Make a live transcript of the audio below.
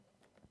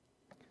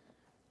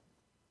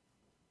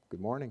Good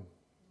morning.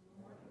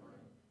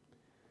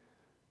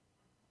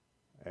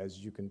 As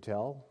you can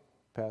tell,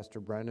 Pastor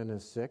Brendan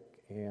is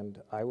sick,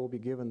 and I will be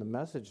giving the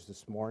message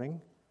this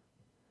morning,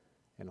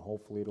 and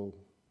hopefully it'll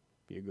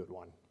be a good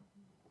one.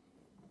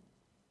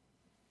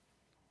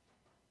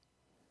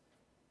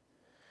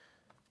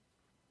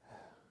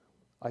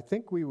 I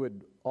think we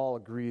would all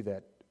agree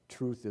that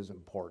truth is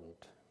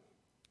important.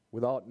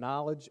 Without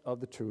knowledge of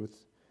the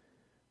truth,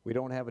 we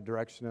don't have a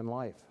direction in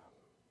life.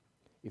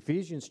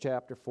 Ephesians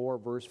chapter 4,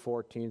 verse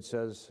 14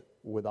 says,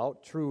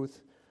 "Without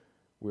truth,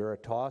 we are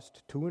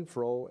tossed to and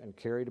fro and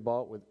carried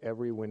about with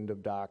every wind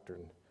of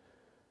doctrine,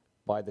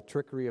 by the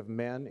trickery of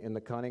men in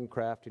the cunning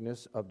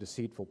craftiness of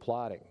deceitful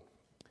plotting."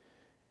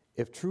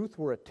 If truth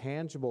were a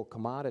tangible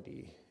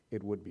commodity,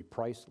 it would be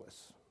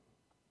priceless.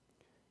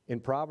 In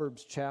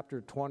Proverbs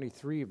chapter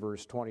 23,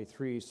 verse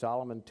 23,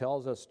 Solomon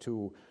tells us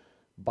to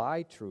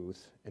buy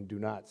truth and do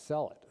not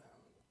sell it.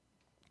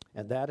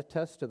 And that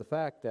attests to the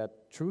fact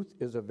that truth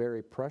is a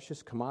very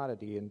precious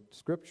commodity in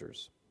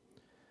Scriptures.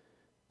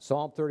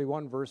 Psalm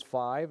 31, verse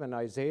 5, and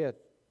Isaiah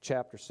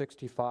chapter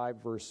 65,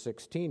 verse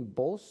 16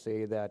 both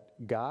say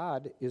that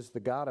God is the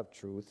God of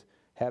truth,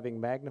 having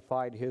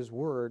magnified His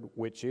word,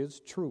 which is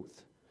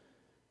truth.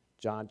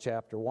 John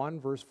chapter 1,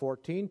 verse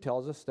 14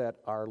 tells us that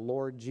our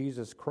Lord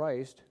Jesus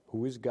Christ,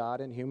 who is God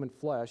in human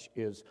flesh,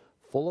 is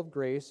full of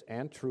grace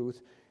and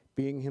truth,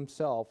 being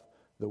Himself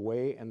the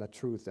way and the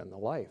truth and the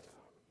life.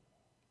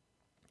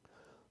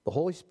 The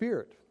Holy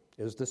Spirit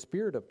is the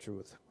Spirit of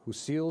truth, who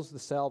seals the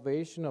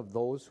salvation of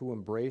those who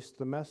embrace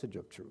the message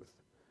of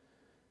truth.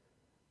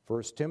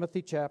 1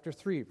 Timothy chapter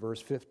 3,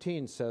 verse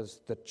 15 says,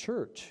 "The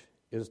church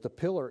is the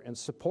pillar and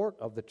support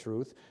of the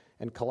truth,"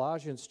 and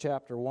Colossians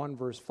chapter 1,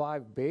 verse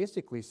 5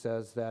 basically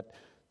says that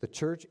the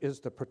church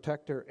is the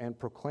protector and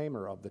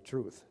proclaimer of the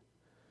truth.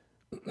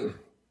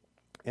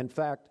 In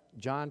fact,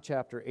 John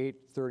chapter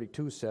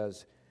 8:32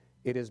 says,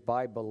 "It is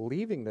by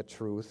believing the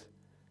truth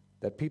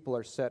that people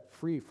are set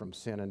free from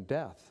sin and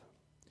death."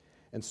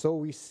 And so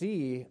we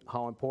see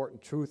how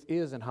important truth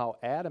is and how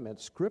adamant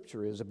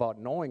Scripture is about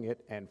knowing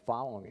it and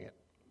following it.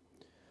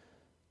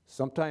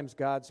 Sometimes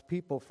God's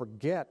people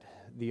forget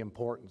the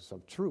importance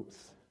of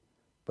truth,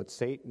 but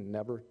Satan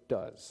never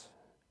does.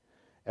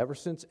 Ever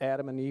since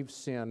Adam and Eve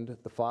sinned,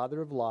 the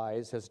father of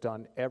lies has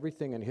done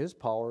everything in his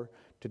power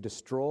to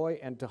destroy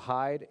and to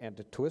hide and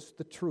to twist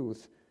the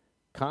truth,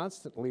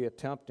 constantly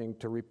attempting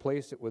to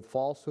replace it with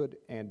falsehood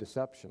and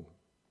deception.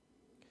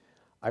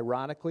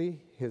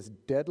 Ironically, his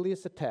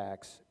deadliest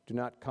attacks do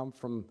not come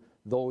from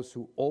those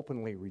who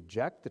openly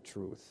reject the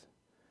truth,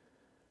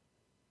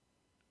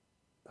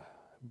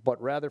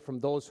 but rather from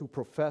those who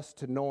profess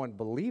to know and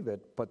believe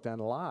it, but then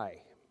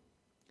lie.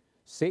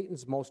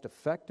 Satan's most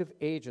effective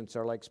agents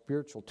are like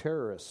spiritual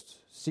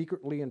terrorists,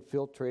 secretly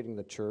infiltrating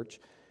the church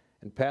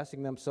and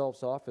passing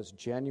themselves off as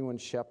genuine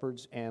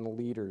shepherds and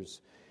leaders.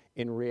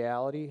 In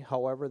reality,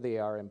 however, they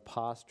are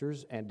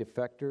imposters and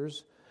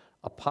defectors,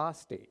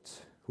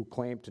 apostates, who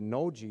claim to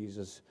know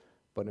Jesus,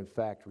 but in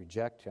fact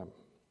reject Him.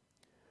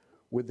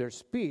 With their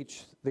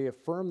speech, they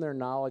affirm their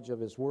knowledge of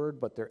His word,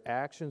 but their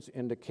actions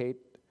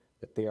indicate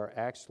that they are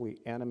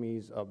actually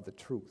enemies of the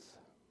truth.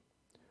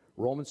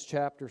 Romans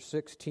chapter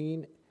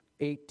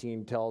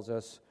 16:18 tells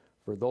us,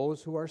 "For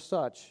those who are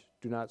such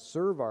do not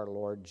serve our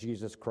Lord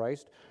Jesus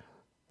Christ,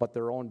 but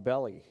their own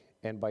belly,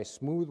 and by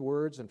smooth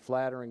words and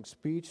flattering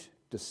speech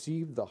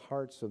deceive the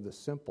hearts of the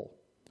simple."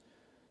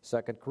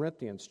 2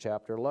 Corinthians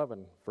chapter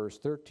 11, verse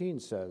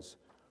 13 says,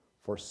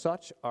 "For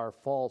such are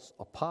false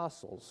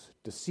apostles,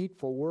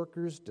 deceitful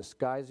workers,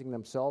 disguising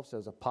themselves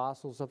as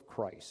apostles of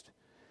Christ."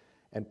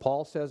 And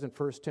Paul says in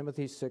 1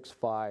 Timothy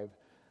 6:5,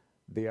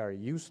 "They are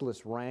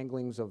useless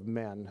wranglings of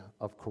men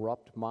of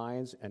corrupt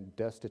minds and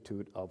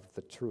destitute of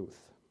the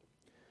truth."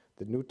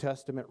 The New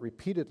Testament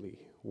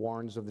repeatedly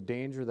warns of the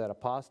danger that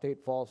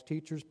apostate false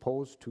teachers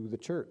pose to the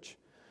church.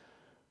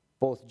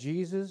 Both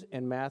Jesus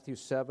in Matthew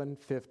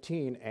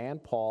 7:15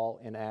 and Paul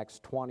in Acts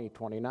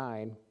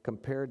 20:29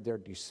 compared their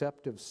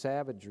deceptive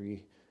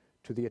savagery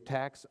to the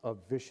attacks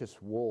of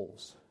vicious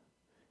wolves.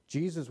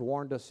 Jesus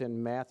warned us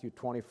in Matthew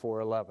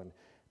 24:11,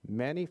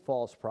 "Many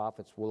false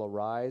prophets will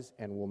arise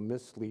and will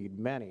mislead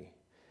many."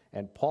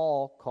 And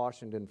Paul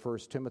cautioned in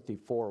 1 Timothy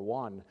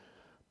 4:1,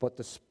 "But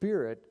the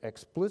Spirit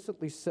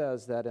explicitly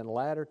says that in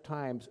latter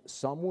times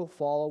some will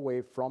fall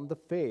away from the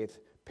faith,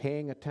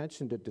 paying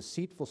attention to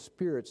deceitful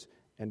spirits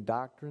and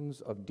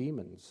doctrines of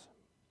demons."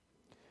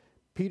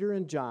 Peter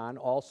and John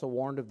also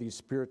warned of these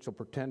spiritual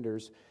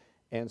pretenders,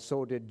 and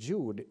so did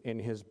Jude in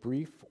his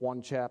brief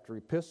one-chapter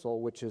epistle,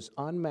 which is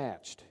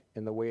unmatched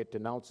in the way it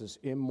denounces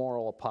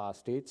immoral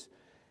apostates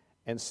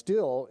and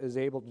still is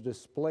able to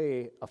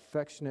display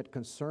affectionate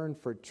concern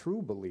for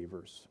true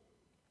believers.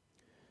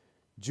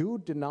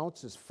 Jude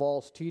denounces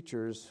false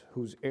teachers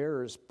whose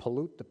errors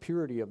pollute the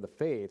purity of the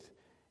faith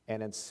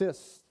and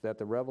insists that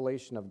the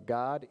revelation of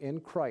God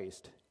in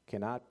Christ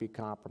cannot be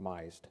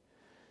compromised.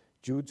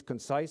 Jude's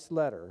concise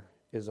letter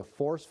is a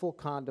forceful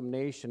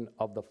condemnation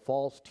of the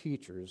false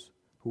teachers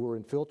who were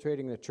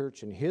infiltrating the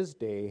church in his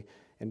day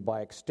and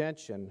by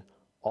extension,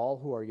 all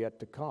who are yet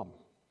to come.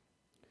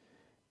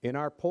 In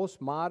our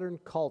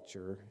postmodern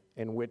culture,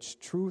 in which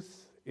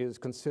truth is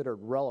considered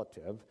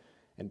relative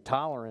and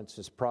tolerance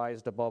is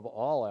prized above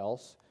all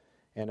else,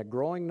 and a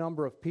growing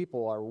number of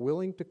people are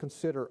willing to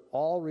consider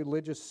all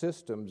religious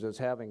systems as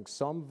having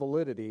some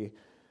validity,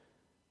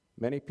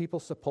 many people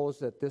suppose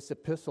that this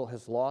epistle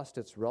has lost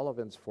its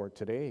relevance for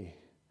today.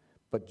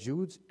 But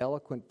Jude's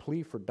eloquent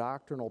plea for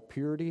doctrinal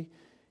purity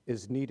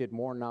is needed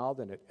more now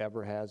than it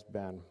ever has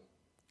been.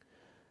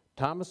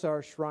 Thomas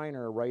R.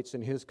 Schreiner writes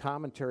in his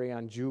commentary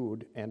on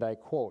Jude, and I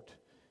quote,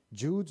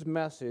 "Jude's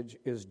message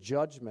is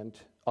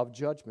judgment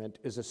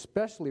is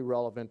especially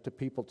relevant to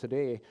people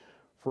today,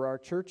 for our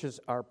churches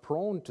are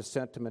prone to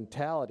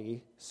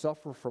sentimentality,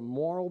 suffer from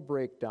moral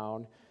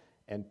breakdown,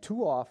 and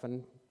too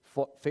often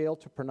fail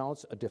to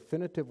pronounce a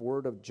definitive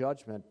word of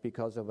judgment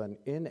because of an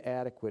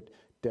inadequate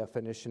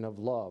definition of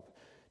love."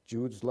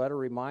 Jude's letter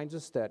reminds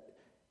us that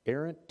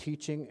errant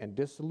teaching and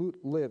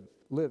dissolute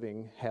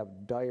living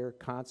have dire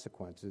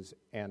consequences,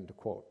 end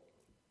quote.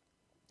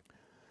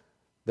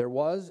 There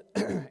was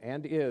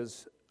and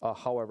is,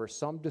 however,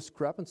 some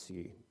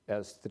discrepancy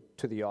as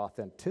to the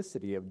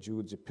authenticity of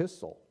Jude's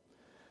epistle.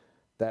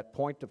 That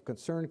point of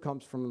concern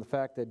comes from the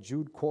fact that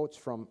Jude quotes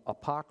from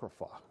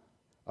Apocrypha,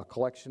 a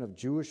collection of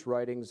Jewish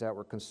writings that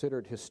were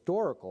considered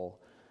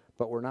historical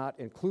but were not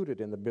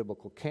included in the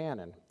biblical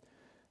canon.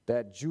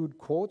 That Jude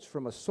quotes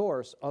from a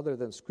source other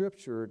than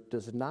Scripture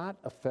does not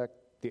affect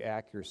the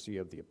accuracy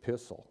of the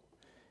epistle.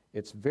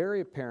 It's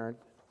very apparent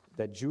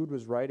that Jude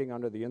was writing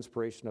under the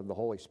inspiration of the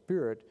Holy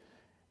Spirit,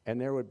 and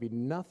there would be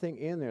nothing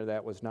in there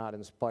that was not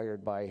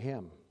inspired by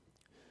him.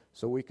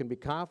 So we can be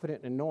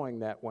confident in knowing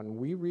that when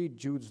we read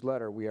Jude's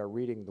letter, we are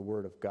reading the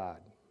Word of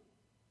God.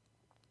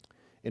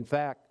 In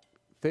fact,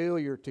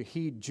 failure to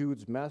heed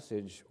Jude's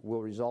message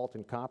will result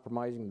in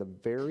compromising the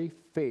very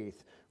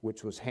faith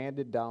which was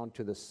handed down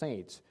to the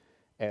saints,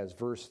 as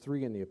verse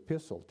 3 in the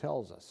epistle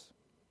tells us.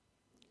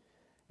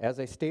 As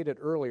I stated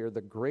earlier,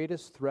 the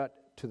greatest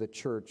threat to the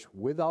church,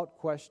 without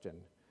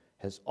question,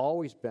 has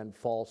always been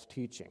false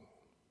teaching.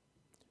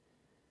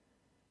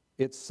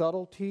 Its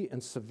subtlety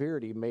and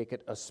severity make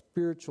it a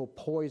spiritual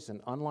poison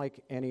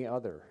unlike any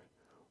other,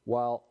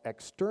 while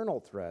external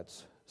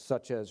threats,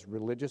 such as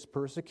religious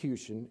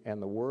persecution and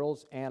the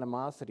world's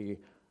animosity,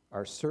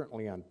 are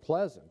certainly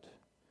unpleasant.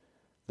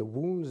 The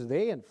wounds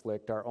they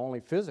inflict are only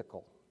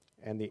physical,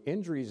 and the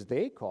injuries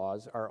they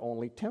cause are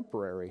only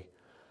temporary.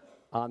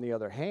 On the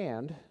other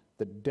hand,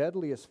 the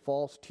deadliest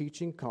false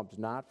teaching comes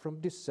not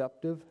from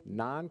deceptive,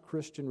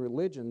 non-Christian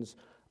religions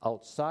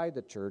outside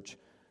the church,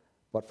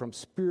 but from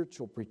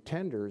spiritual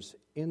pretenders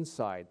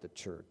inside the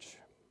church.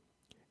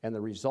 And the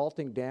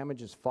resulting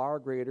damage is far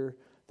greater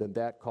than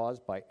that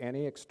caused by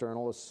any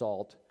external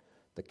assault.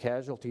 The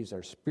casualties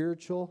are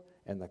spiritual,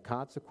 and the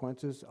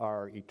consequences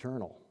are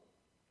eternal.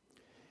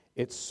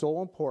 It's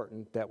so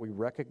important that we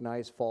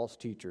recognize false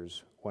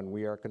teachers when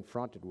we are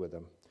confronted with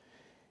them.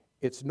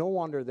 It's no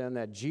wonder then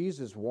that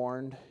Jesus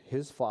warned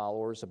his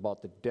followers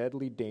about the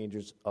deadly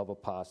dangers of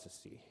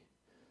apostasy.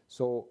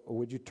 So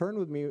would you turn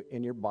with me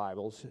in your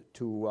Bibles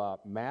to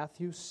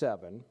Matthew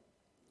 7,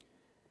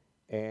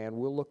 and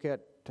we'll look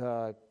at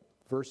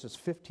verses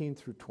 15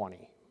 through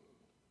 20.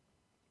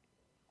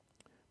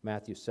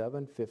 Matthew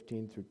 7,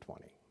 15 through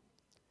 20.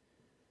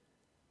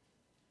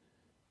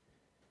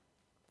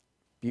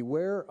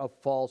 "Beware of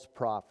false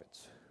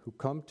prophets, who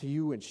come to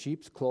you in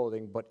sheep's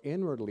clothing, but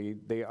inwardly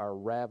they are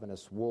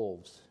ravenous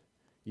wolves.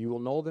 You will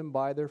know them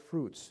by their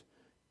fruits.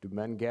 Do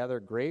men gather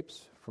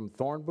grapes from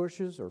thorn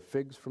bushes or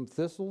figs from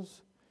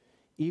thistles?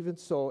 Even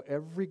so,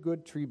 every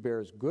good tree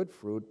bears good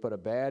fruit, but a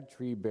bad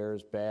tree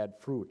bears bad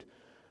fruit.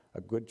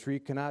 A good tree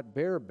cannot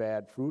bear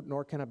bad fruit,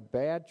 nor can a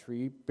bad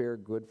tree bear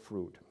good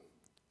fruit.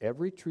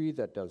 Every tree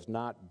that does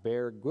not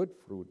bear good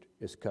fruit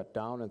is cut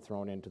down and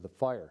thrown into the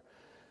fire.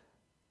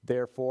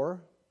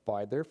 Therefore,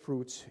 by their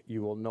fruits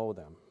you will know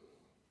them."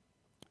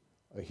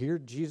 Here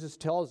Jesus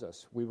tells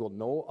us we will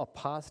know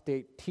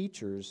apostate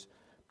teachers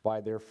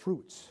by their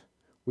fruits.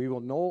 We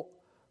will know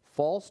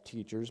false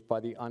teachers by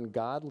the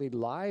ungodly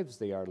lives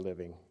they are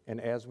living. And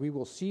as we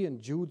will see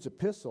in Jude's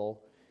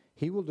epistle,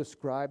 he will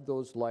describe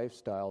those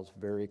lifestyles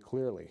very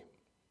clearly.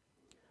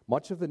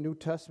 Much of the New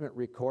Testament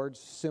records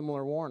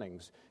similar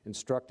warnings,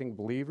 instructing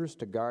believers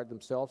to guard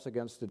themselves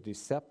against the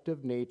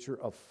deceptive nature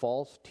of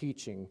false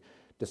teaching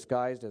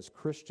disguised as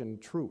Christian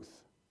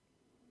truth.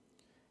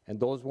 And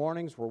those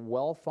warnings were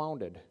well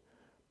founded.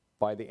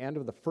 By the end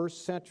of the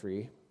first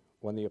century,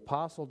 when the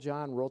Apostle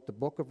John wrote the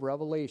book of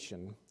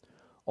Revelation,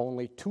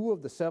 only 2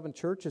 of the 7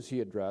 churches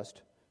he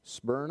addressed,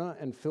 Smyrna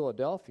and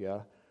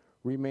Philadelphia,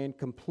 remained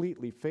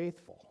completely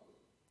faithful.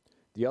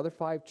 The other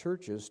 5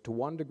 churches, to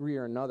one degree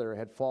or another,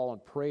 had fallen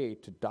prey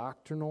to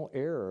doctrinal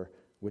error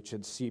which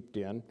had seeped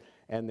in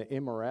and the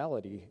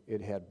immorality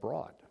it had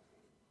brought.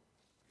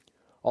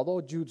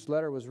 Although Jude's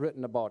letter was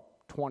written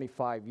about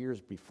 25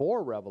 years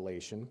before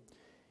Revelation,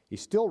 he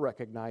still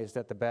recognized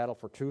that the battle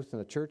for truth in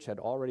the church had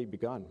already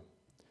begun.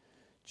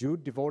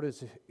 Jude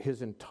devoted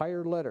his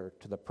entire letter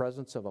to the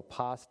presence of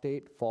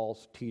apostate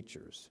false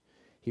teachers.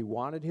 He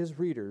wanted his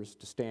readers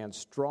to stand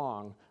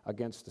strong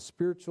against the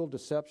spiritual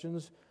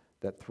deceptions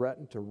that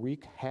threatened to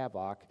wreak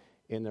havoc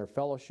in their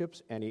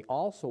fellowships, and he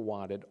also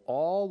wanted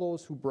all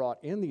those who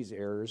brought in these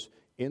errors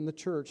in the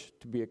church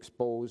to be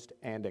exposed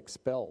and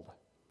expelled.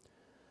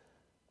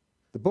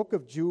 The book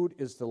of Jude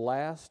is the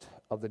last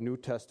of the New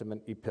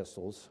Testament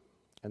epistles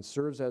and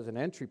serves as an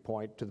entry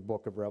point to the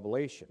book of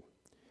Revelation.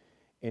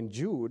 In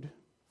Jude,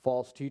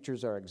 false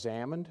teachers are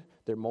examined,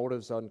 their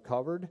motives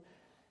uncovered,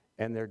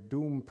 and their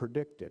doom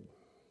predicted.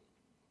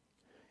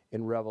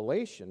 In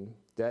Revelation,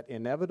 that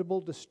inevitable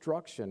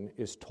destruction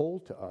is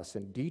told to us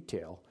in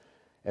detail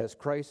as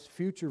Christ's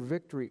future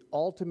victory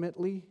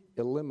ultimately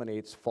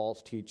eliminates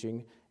false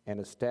teaching and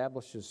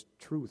establishes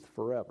truth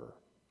forever.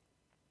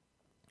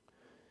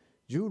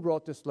 Jude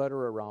wrote this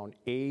letter around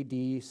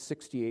AD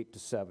 68 to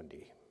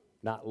 70,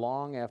 not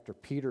long after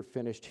Peter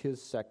finished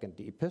his second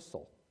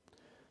epistle.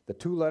 The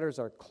two letters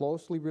are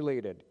closely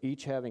related,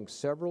 each having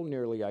several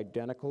nearly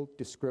identical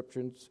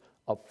descriptions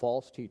of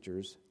false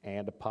teachers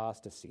and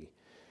apostasy.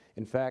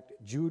 In fact,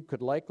 Jude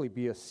could likely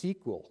be a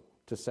sequel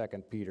to 2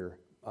 Peter,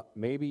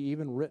 maybe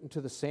even written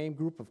to the same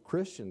group of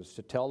Christians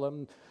to tell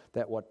them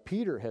that what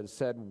Peter had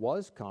said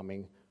was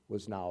coming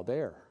was now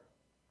there.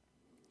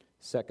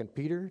 2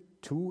 Peter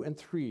 2 and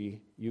 3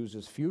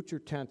 uses future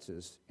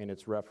tenses in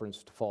its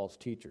reference to false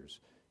teachers.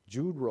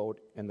 Jude wrote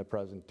in the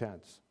present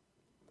tense.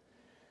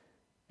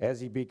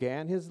 As he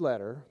began his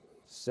letter,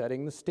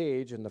 setting the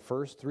stage in the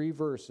first 3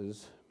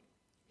 verses,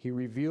 he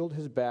revealed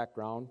his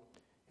background,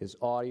 his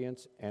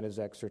audience, and his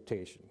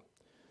exhortation.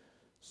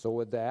 So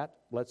with that,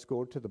 let's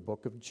go to the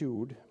book of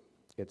Jude.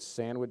 It's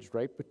sandwiched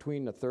right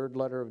between the third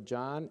letter of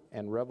John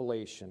and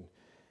Revelation,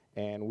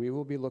 and we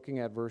will be looking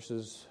at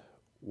verses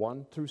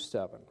 1 through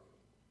 7.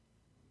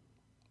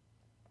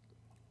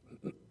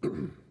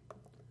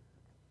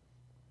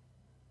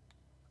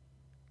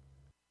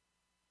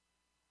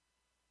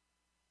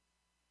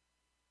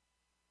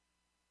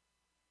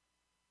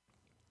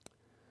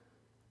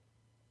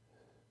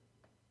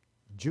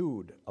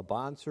 Jude, a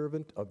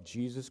bondservant of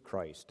Jesus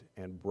Christ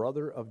and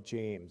brother of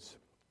James,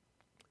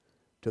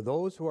 to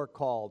those who are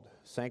called,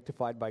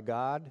 sanctified by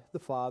God the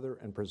Father,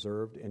 and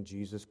preserved in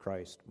Jesus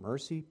Christ,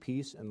 mercy,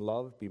 peace, and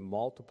love be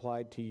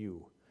multiplied to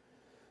you.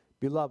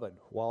 Beloved,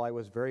 while I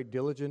was very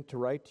diligent to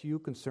write to you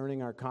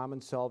concerning our common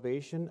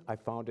salvation, I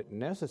found it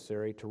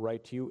necessary to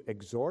write to you,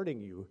 exhorting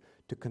you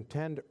to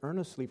contend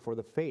earnestly for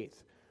the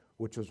faith,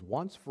 which was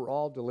once for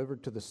all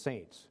delivered to the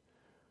saints.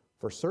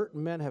 For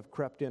certain men have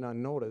crept in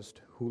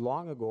unnoticed, who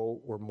long ago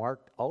were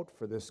marked out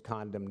for this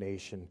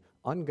condemnation,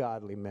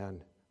 ungodly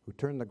men, who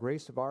turn the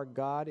grace of our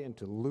God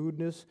into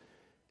lewdness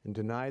and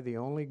deny the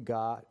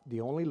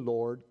only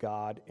Lord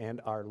God and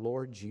our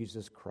Lord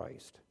Jesus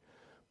Christ.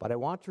 But I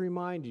want to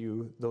remind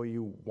you, though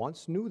you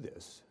once knew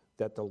this,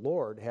 that the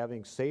Lord,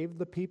 having saved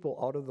the people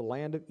out of the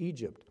land of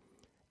Egypt,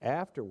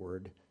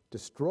 afterward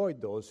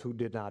destroyed those who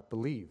did not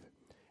believe,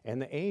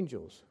 and the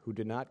angels who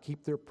did not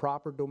keep their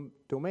proper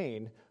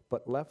domain,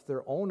 but left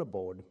their own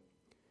abode,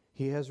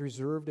 he has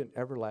reserved in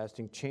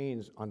everlasting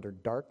chains under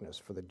darkness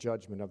for the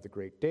judgment of the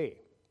great day.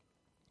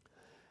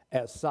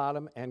 As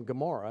Sodom and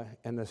Gomorrah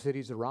and the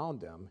cities around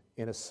them,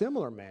 in a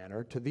similar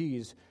manner to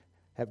these,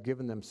 have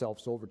given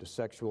themselves over to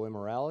sexual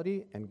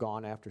immorality and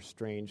gone after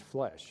strange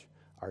flesh,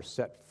 are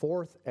set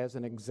forth as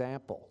an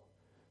example,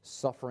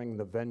 suffering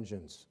the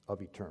vengeance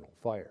of eternal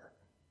fire.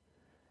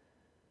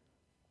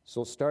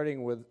 So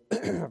starting with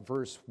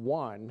verse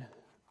 1,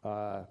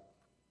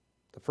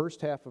 the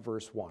first half of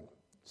verse 1.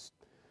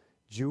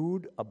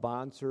 Jude, a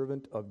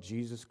bondservant of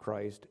Jesus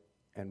Christ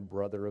and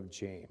brother of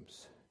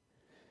James.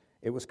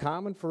 It was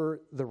common for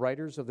the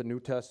writers of the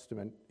New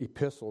Testament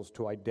epistles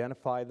to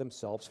identify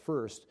themselves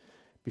first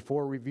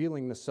before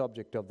revealing the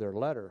subject of their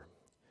letter.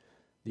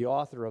 The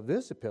author of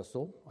this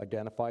epistle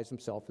identifies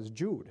himself as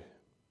Jude,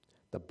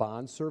 the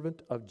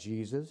bondservant of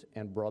Jesus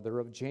and brother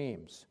of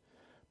James.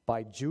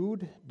 By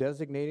Jude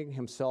designating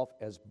himself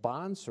as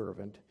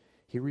bondservant,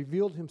 he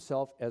revealed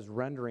himself as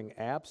rendering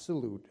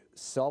absolute,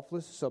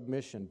 selfless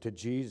submission to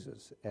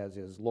Jesus as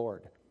his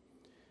Lord.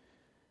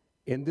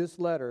 In this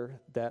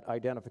letter, that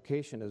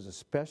identification is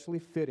especially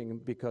fitting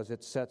because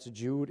it sets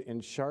Jude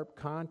in sharp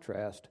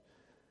contrast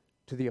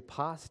to the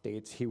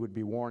apostates he would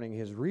be warning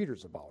his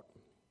readers about.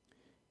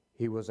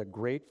 He was a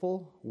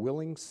grateful,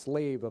 willing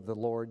slave of the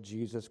Lord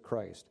Jesus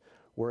Christ,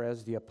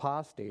 whereas the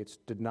apostates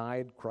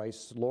denied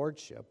Christ's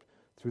lordship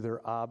through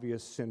their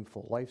obvious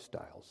sinful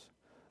lifestyles.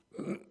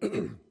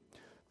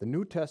 The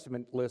New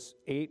Testament lists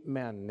 8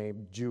 men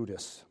named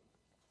Judas.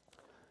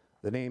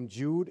 The name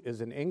Jude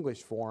is an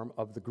English form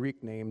of the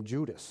Greek name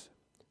Judas,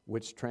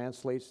 which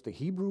translates the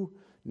Hebrew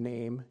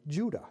name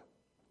Judah.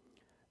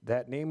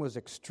 That name was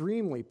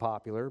extremely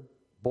popular,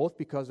 both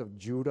because of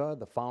Judah,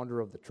 the founder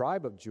of the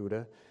tribe of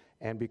Judah,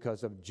 and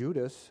because of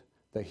Judas,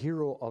 the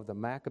hero of the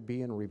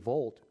Maccabean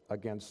revolt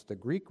against the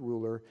Greek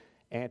ruler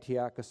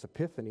Antiochus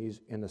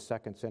Epiphanes in the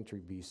 2nd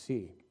century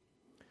BC.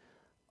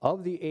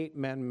 Of the 8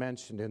 men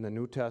mentioned in the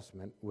New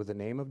Testament with the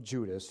name of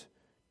Judas,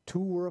 2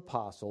 were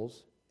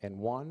apostles, and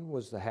 1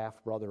 was the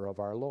half-brother of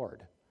our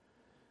Lord.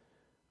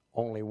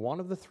 Only one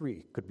of the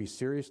three could be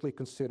seriously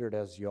considered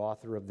as the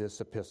author of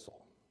this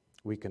epistle.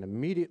 We can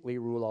immediately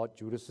rule out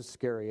Judas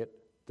Iscariot,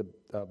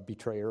 the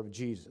betrayer of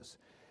Jesus.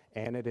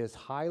 And it is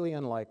highly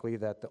unlikely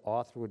that the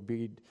author would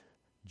be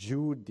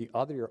Jude, the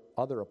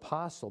other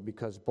apostle,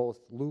 because both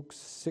Luke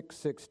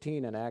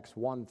 6:16 and Acts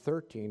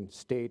 1:13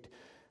 state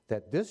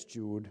that this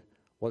Jude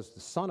was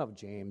the son of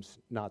James,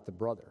 not the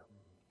brother.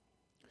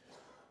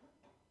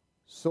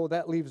 So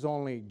that leaves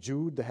only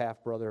Jude, the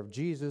half-brother of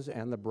Jesus,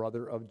 and the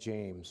brother of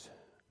James.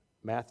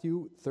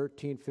 Matthew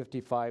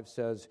 13:55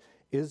 says,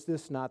 "Is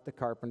this not the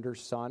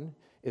carpenter's son?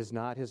 Is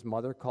not his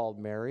mother called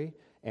Mary,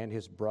 and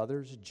his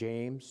brothers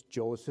James,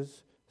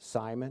 Joseph,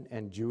 Simon,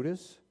 and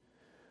Judas?"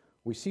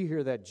 We see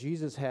here that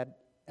Jesus had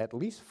at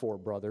least 4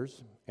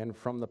 brothers, and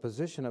from the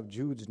position of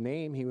Jude's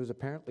name, he was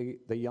apparently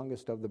the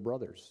youngest of the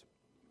brothers.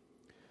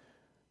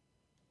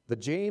 The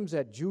James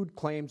that Jude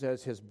claims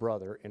as his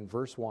brother in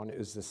verse 1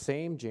 is the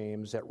same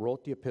James that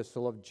wrote the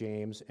epistle of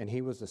James, and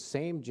he was the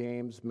same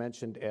James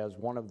mentioned as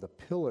one of the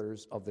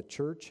pillars of the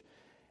church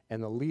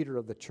and the leader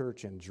of the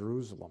church in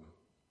Jerusalem.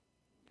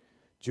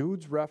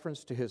 Jude's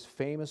reference to his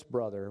famous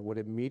brother would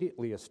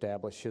immediately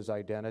establish his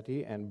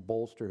identity and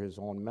bolster his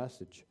own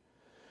message.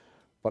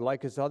 But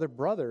like his other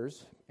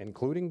brothers,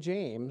 including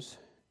James,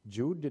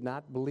 Jude did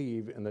not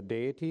believe in the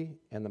deity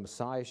and the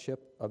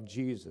messiahship of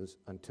Jesus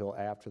until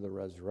after the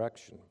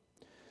resurrection.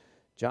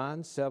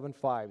 John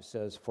 7:5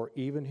 says, "For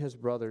even his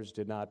brothers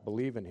did not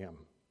believe in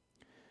him."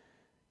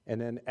 And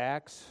then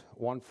Acts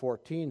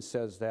 1:14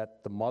 says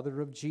that the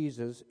mother of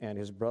Jesus and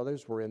his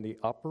brothers were in the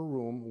upper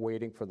room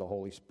waiting for the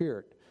Holy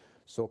Spirit.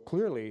 So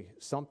clearly,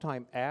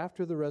 sometime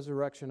after the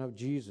resurrection of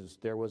Jesus,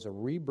 there was a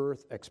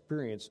rebirth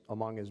experience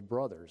among his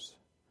brothers.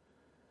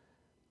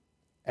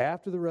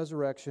 After the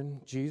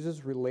resurrection,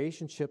 Jesus'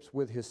 relationships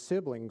with his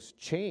siblings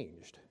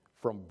changed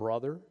from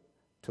brother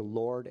to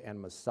Lord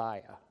and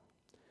Messiah.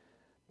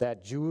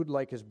 That Jude,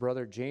 like his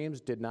brother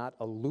James, did not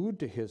allude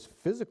to his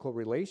physical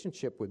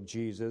relationship with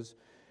Jesus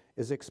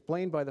is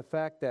explained by the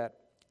fact that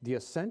the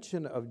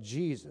ascension of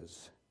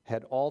Jesus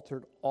had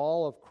altered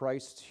all of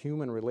Christ's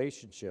human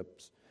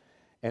relationships,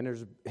 and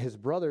his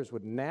brothers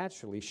would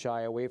naturally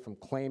shy away from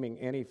claiming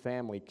any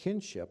family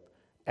kinship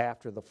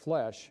after the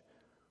flesh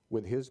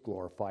with his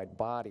glorified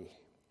body.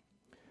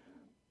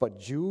 But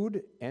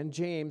Jude and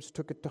James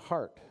took it to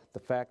heart, the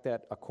fact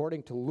that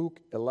according to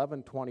Luke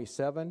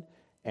 11:27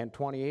 and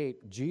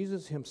 28,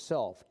 Jesus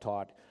himself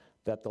taught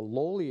that the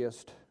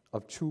lowliest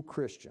of true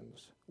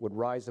Christians would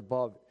rise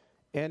above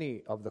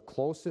any of the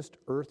closest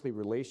earthly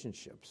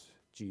relationships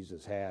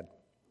Jesus had.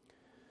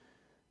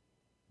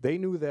 They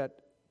knew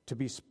that to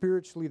be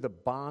spiritually the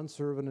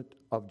bondservant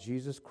of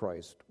Jesus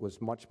Christ was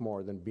much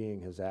more than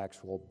being his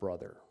actual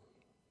brother.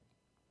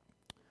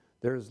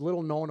 There is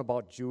little known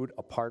about Jude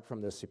apart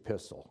from this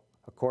epistle.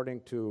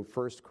 According to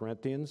 1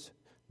 Corinthians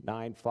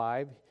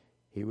 9:5,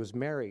 he was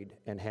married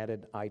and had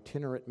an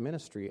itinerant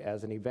ministry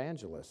as an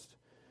evangelist.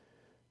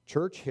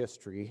 Church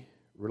history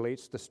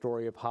relates the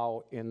story of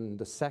how in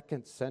the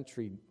 2nd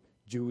century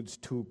Jude's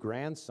 2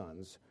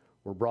 grandsons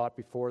were brought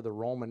before the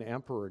Roman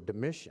Emperor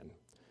Domitian.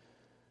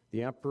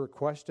 The emperor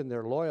questioned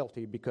their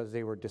loyalty because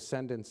they were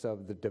descendants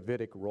of the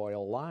Davidic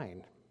royal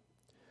line.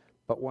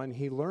 But when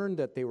he learned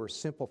that they were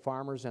simple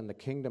farmers and the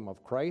kingdom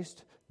of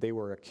Christ they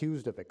were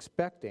accused of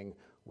expecting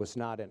was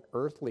not an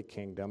earthly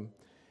kingdom,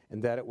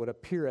 and that it would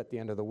appear at the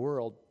end of the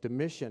world,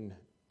 Domitian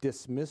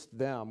dismissed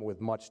them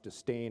with much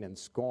disdain and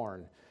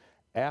scorn.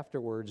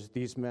 Afterwards,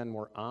 these men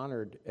were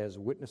honored as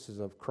witnesses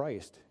of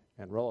Christ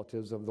and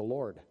relatives of the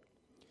Lord.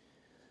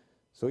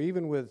 So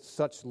even with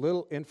such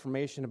little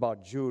information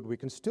about Jude, we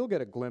can still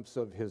get a glimpse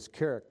of his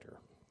character.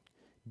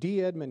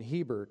 D. Edmund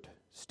Hebert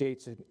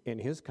states in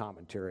his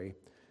commentary,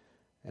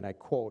 and I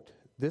quote,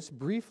 "This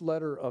brief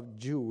letter of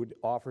Jude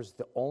offers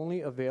the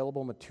only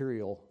available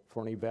material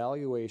for an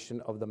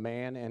evaluation of the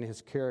man and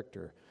his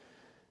character.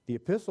 The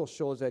epistle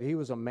shows that he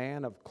was a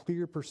man of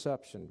clear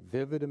perception,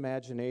 vivid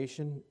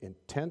imagination,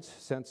 intense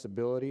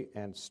sensibility,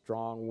 and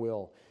strong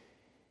will.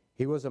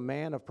 He was a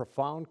man of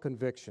profound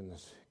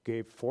convictions,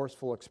 gave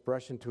forceful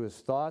expression to his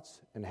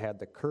thoughts, and had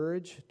the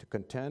courage to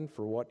contend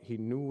for what he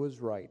knew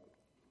was right.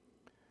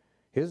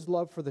 His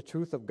love for the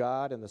truth of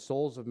God and the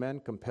souls of men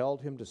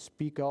compelled him to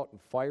speak out in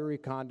fiery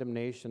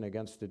condemnation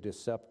against the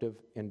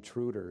deceptive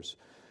intruders.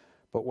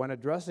 But when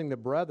addressing the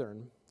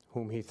brethren,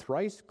 whom he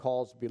thrice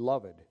calls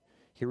beloved,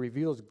 he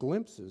reveals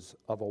glimpses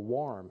of a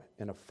warm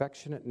and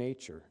affectionate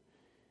nature.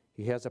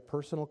 He has a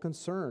personal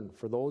concern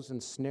for those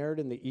ensnared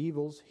in the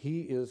evils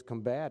he is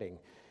combating,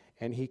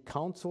 and he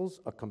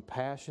counsels a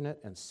compassionate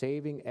and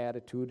saving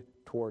attitude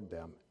toward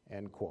them,"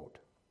 end quote.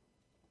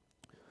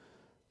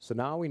 So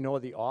now we know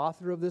the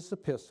author of this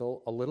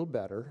epistle a little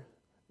better.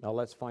 Now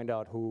let's find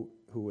out who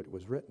it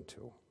was written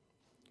to.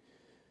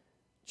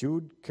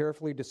 Jude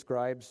carefully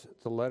describes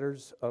the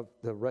letters of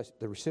the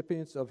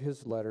recipients of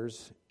his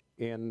letters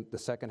in the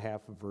second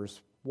half of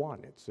verse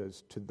 1. It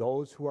says, "To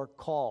those who are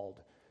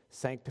called,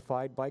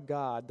 sanctified by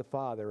God the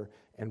Father,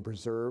 and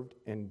preserved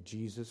in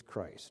Jesus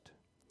Christ."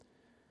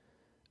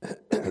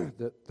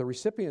 The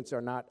recipients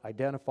are not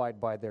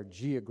identified by their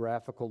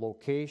geographical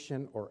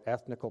location or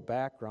ethnical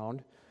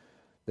background.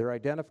 Their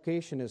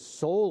identification is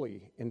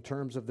solely in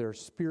terms of their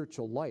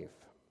spiritual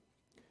life.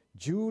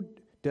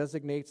 Jude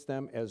designates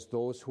them as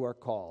those who are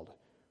called,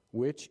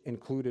 which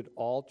included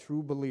all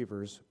true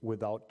believers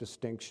without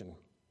distinction.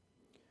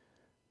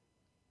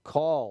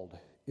 Called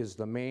is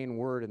the main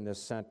word in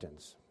this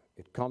sentence.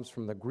 It comes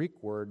from the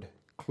Greek word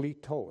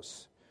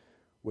kletos,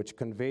 which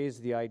conveys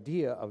the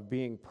idea of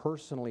being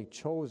personally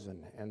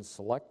chosen and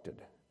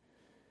selected.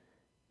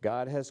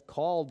 God has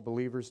called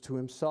believers to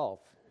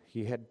himself.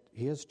 He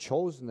has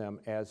chosen them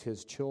as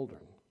his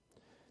children.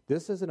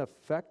 This is an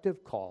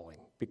effective calling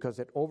because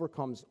it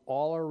overcomes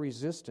all our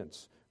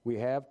resistance we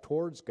have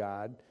towards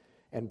God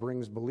and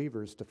brings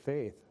believers to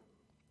faith.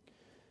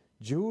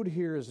 Jude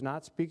here is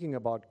not speaking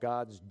about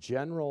God's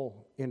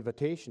general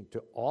invitation to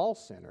all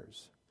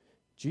sinners.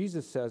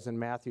 Jesus says in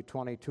Matthew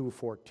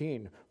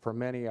 22:14, "For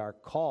many are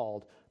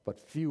called, but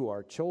few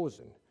are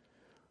chosen,"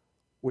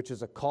 which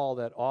is a call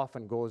that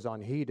often goes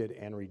unheeded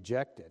and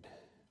rejected.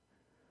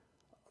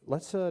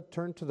 Let's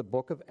turn to the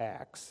book of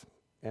Acts,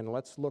 and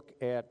let's look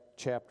at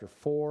chapter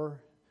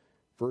 4,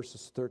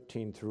 verses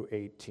 13 through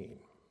 18.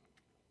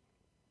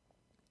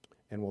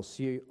 And we'll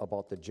see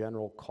about the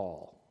general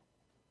call.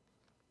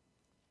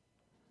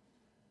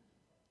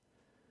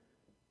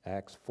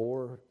 Acts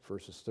 4,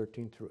 verses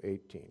 13 through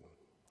 18.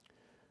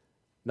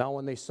 Now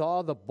when they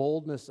saw the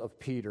boldness of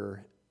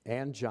Peter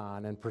and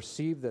John and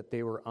perceived that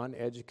they were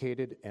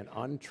uneducated and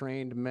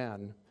untrained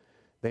men,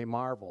 they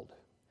marveled.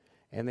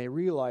 And they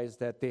realized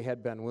that they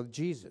had been with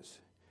Jesus.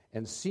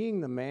 And seeing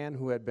the man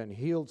who had been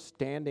healed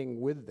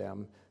standing with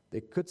them,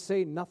 they could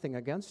say nothing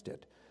against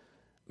it.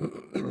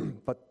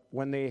 But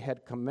when they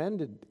had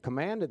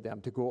commanded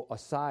them to go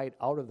aside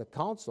out of the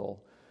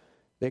council,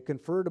 they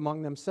conferred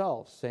among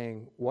themselves,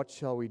 saying, "What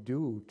shall we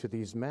do to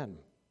these men?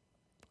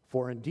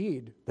 For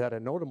indeed, that a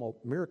notable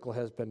miracle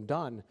has been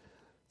done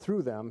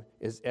through them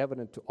is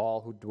evident to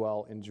all who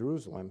dwell in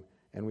Jerusalem,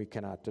 and we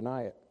cannot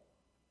deny it.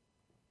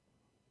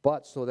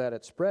 But so that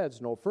it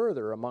spreads no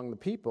further among the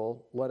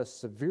people, let us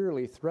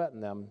severely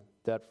threaten them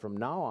that from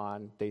now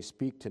on they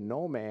speak to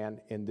no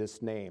man in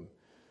this name."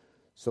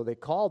 So they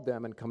called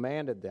them and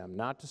commanded them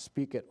not to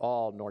speak at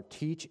all, nor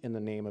teach in the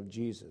name of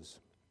Jesus.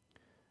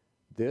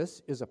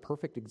 This is a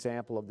perfect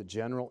example of the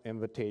general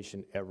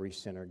invitation every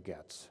sinner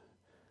gets.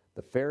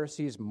 The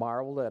Pharisees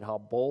marveled at how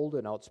bold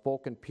and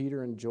outspoken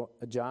Peter and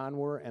John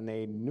were, and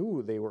they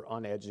knew they were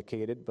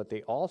uneducated, but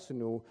they also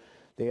knew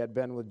they had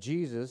been with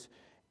Jesus,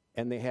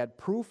 and they had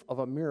proof of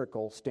a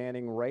miracle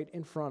standing right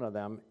in front of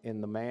them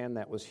in the man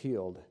that was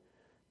healed.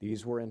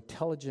 These were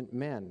intelligent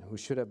men who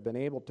should have been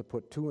able to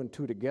put two and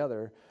two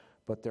together,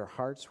 but their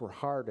hearts were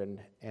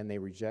hardened, and they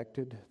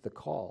rejected the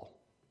call.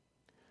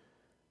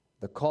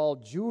 The call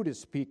Jude is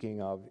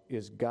speaking of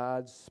is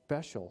God's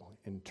special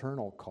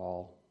internal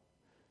call,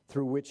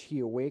 through which he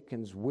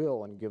awakens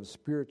will and gives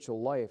spiritual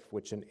life,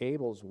 which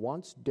enables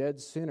once dead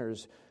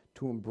sinners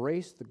to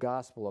embrace the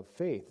gospel of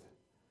faith.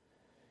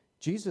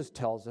 Jesus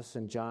tells us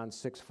in John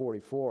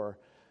 6:44,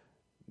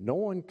 "No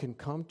one can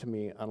come to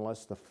me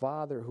unless the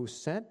Father who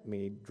sent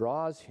me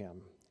draws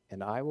him,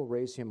 and I will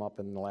raise him up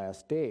in the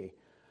last day."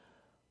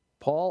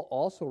 Paul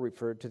also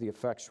referred to the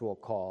effectual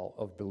call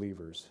of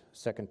believers.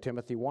 2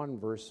 Timothy 1,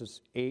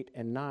 verses 8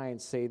 and 9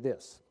 say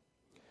this,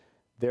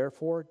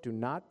 "Therefore do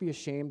not be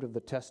ashamed of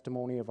the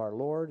testimony of our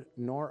Lord,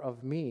 nor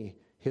of me,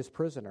 his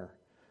prisoner,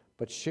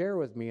 but share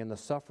with me in the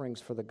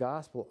sufferings for the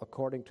gospel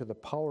according to the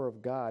power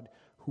of God,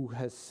 who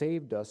has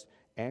saved us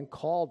and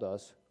called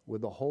us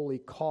with a holy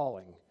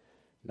calling,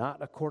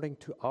 not according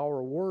to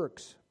our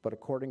works, but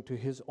according to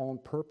his own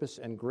purpose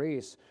and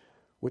grace,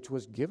 which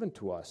was given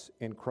to us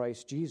in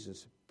Christ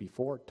Jesus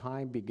before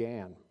time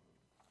began."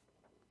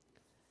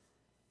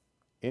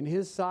 In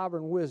his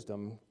sovereign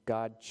wisdom,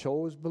 God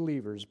chose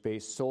believers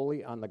based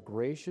solely on the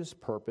gracious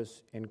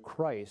purpose in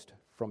Christ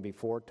from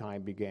before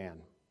time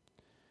began.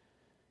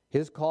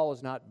 His call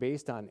was not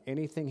based on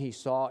anything he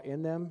saw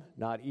in them,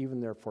 not even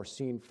their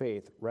foreseen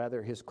faith.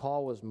 Rather, his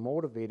call was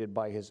motivated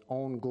by his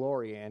own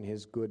glory and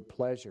his good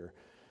pleasure,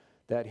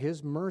 that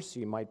his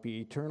mercy might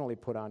be eternally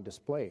put on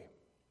display.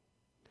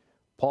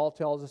 Paul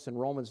tells us in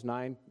Romans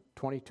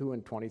 9:22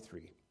 and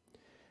 23,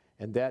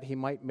 "And that he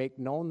might make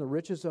known the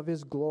riches of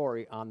his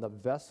glory on the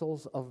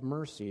vessels of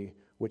mercy,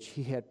 which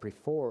he had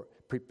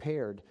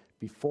prepared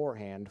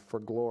beforehand for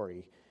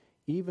glory,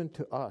 even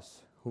to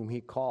us whom he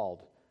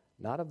called,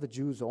 not of the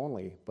Jews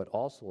only, but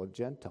also of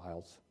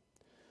Gentiles."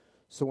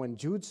 So when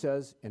Jude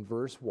says in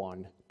verse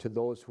 1, "to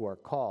those who are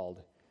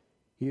called,"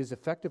 he is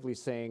effectively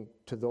saying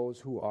to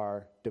those who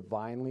are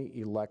divinely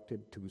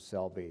elected to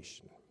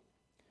salvation.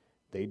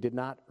 They did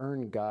not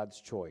earn God's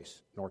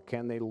choice, nor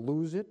can they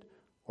lose it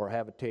or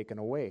have it taken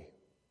away.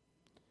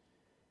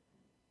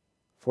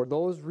 For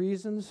those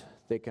reasons,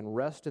 they can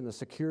rest in the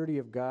security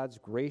of God's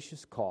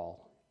gracious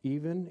call,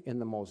 even in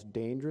the most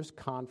dangerous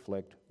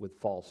conflict with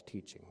false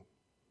teaching.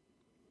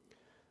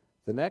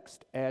 The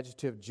next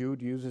adjective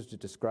Jude uses to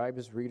describe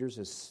his readers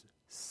is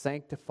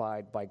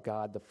sanctified by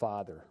God the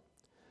Father.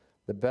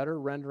 The better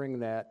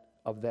rendering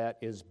of that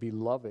is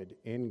beloved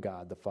in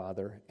God the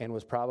Father, and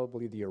was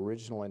probably the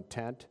original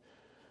intent,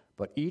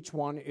 but each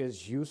one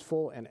is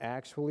useful and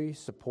actually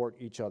support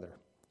each other.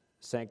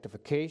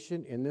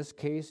 Sanctification in this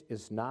case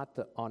is not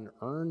the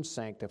unearned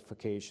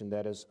sanctification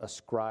that is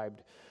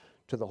ascribed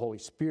to the Holy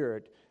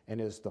Spirit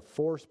and is the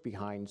force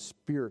behind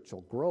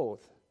spiritual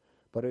growth,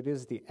 but it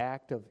is the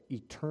act of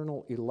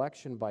eternal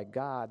election by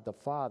God the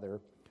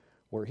Father,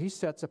 where he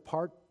sets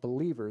apart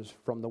believers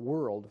from the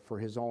world for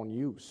his own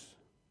use.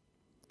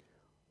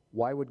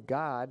 Why would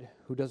God,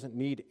 who doesn't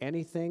need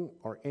anything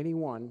or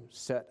anyone,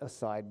 set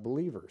aside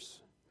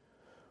believers?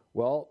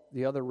 Well,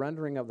 the other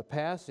rendering of the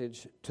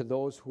passage, to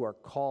those who are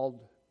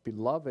called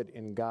beloved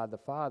in God the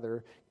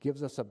Father,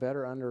 gives us a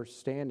better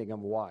understanding of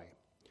why.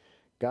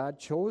 God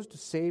chose to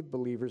save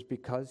believers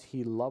because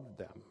he loved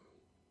them.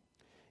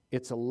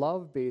 It's a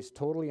love based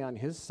totally on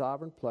his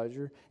sovereign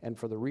pleasure and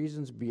for the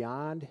reasons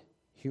beyond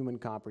human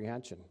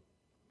comprehension.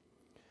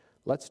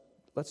 Let's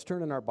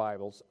turn in our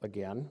Bibles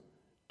again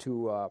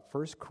to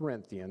 1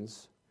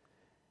 Corinthians,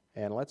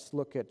 and let's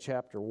look at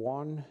chapter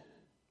 1,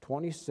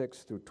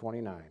 26 through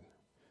 29.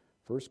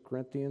 1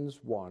 Corinthians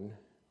 1,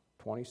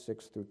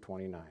 26 through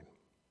 29.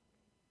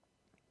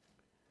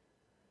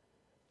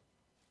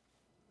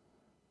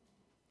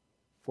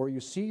 For you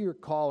see your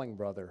calling,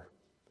 brother,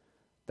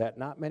 that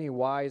not many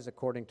wise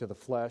according to the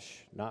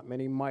flesh, not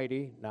many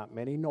mighty, not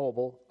many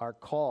noble are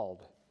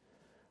called.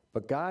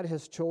 But God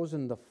has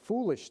chosen the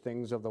foolish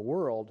things of the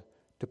world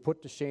to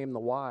put to shame the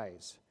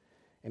wise.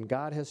 And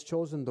God has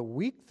chosen the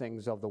weak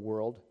things of the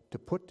world to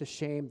put to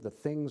shame the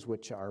things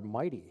which are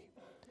mighty.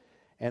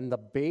 And the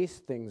base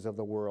things of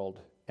the world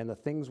and the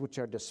things which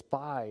are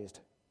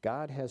despised,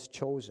 God has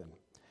chosen.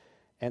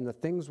 And the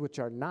things which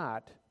are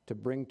not, to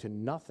bring to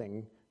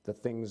nothing the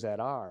things that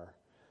are,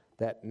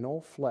 that no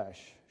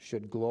flesh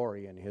should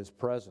glory in his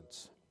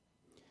presence.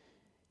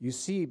 You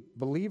see,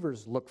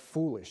 believers look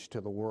foolish to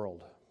the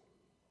world.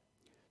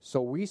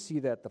 So we see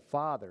that the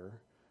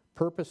Father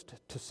purposed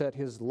to set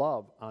his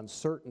love on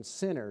certain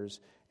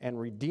sinners and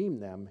redeem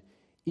them,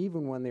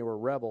 even when they were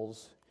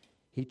rebels.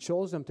 He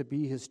chose them to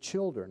be his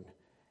children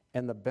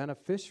and the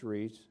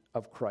beneficiaries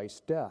of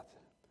Christ's death.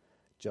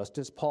 Just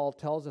as Paul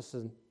tells us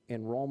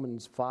in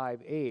Romans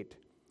 5:8,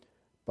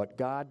 but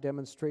God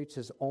demonstrates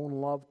his own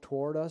love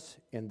toward us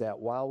in that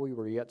while we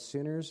were yet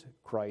sinners,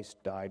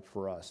 Christ died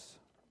for us.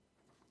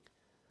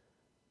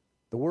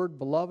 The word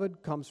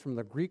beloved comes from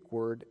the Greek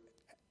word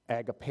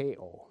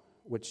agapeo,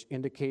 which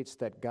indicates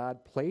that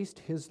God placed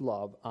his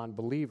love on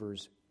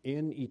believers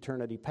in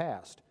eternity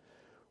past,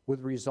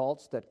 with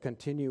results that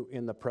continue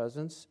in the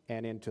present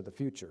and into the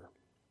future.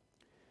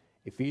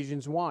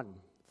 Ephesians 1,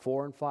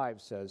 4 and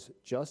 5 says,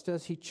 just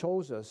as he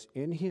chose us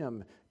in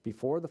him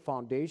before the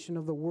foundation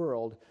of the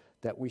world,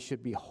 that we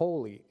should be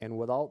holy and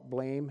without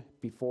blame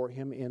before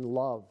him in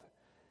love,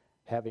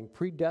 having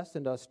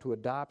predestined us to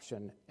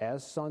adoption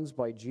as sons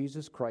by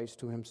Jesus Christ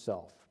to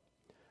himself,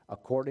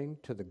 according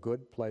to the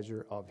good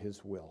pleasure of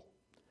his will.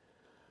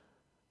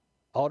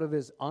 Out of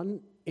his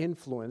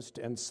uninfluenced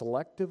and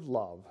selective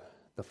love,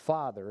 the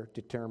Father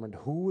determined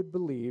who would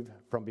believe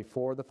from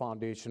before the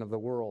foundation of the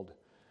world.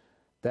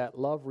 That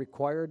love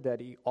required that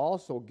he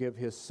also give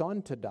his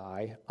Son to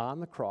die on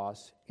the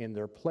cross in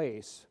their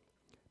place,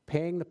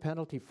 paying the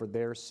penalty for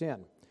their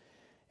sin.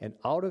 And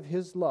out of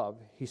his love,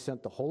 he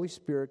sent the Holy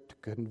Spirit to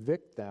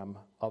convict them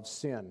of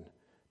sin,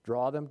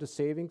 draw them to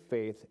saving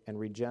faith, and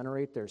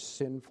regenerate their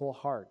sinful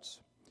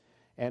hearts.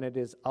 And it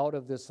is out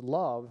of this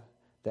love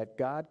that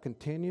God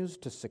continues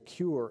to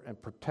secure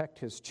and protect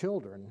his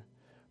children,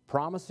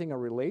 promising a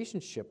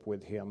relationship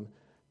with him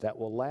that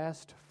will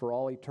last for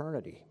all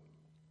eternity.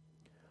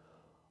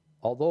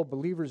 Although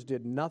believers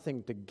did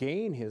nothing to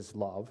gain his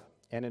love,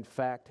 and in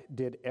fact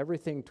did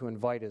everything to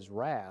invite his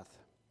wrath,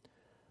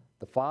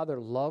 the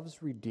Father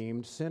loves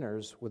redeemed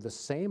sinners with the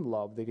same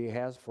love that he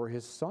has for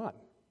his Son.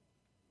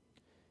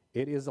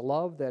 It is a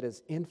love that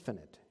is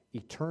infinite,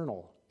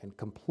 eternal, and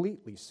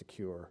completely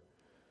secure.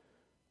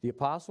 The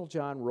Apostle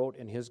John wrote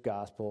in his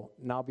gospel,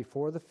 now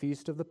before the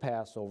feast of the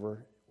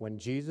Passover, when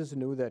Jesus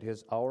knew that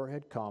his hour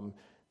had come,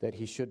 that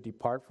he should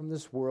depart from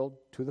this world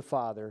to the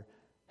Father,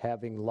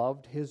 having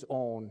loved his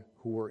own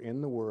who were in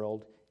the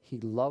world, he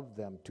loved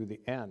them to the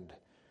end,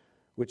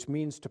 which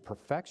means to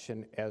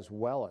perfection as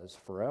well as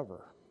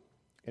forever.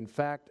 In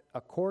fact,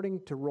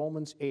 according to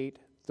Romans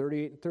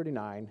 8:38 and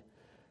 39,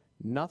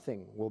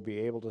 nothing will be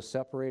able to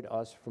separate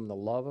us from the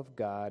love of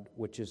God,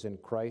 which is in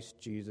Christ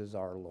Jesus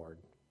our Lord.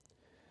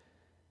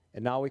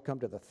 And now we come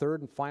to the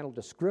third and final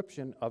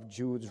description of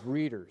Jude's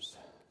readers.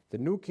 The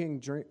New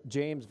King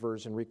James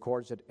Version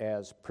records it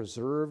as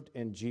preserved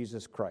in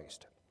Jesus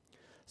Christ.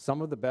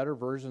 Some of the better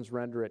versions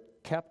render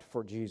it kept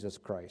for Jesus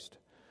Christ.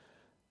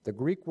 The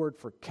Greek word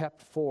for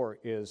kept for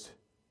is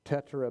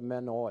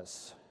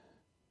tetramenos,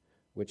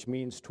 which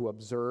means to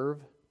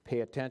observe,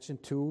 pay attention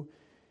to,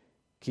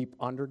 keep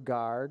under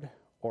guard,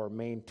 or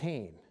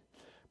maintain.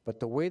 But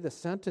the way the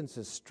sentence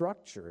is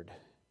structured,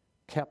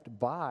 kept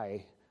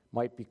by,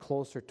 might be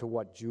closer to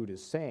what Jude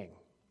is saying.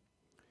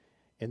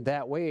 In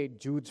that way,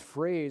 Jude's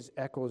phrase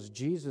echoes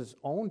Jesus'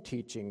 own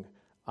teaching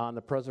on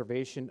the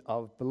preservation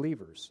of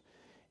believers.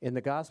 In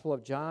the Gospel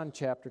of John,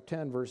 chapter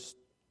 10, verse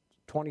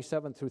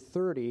 27 through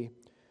 30,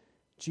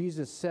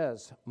 Jesus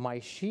says, "My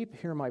sheep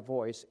hear my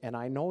voice, and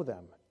I know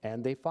them,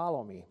 and they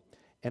follow me.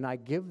 And I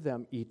give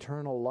them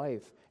eternal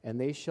life, and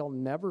they shall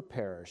never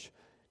perish,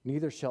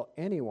 neither shall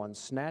anyone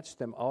snatch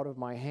them out of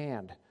my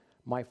hand.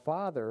 My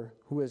Father,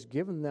 who has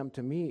given them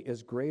to me,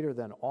 is greater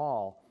than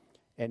all,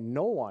 and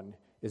no one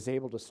is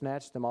able to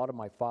snatch them out of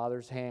my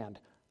Father's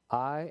hand.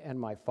 I and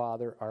my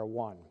Father are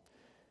one."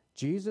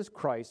 Jesus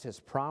Christ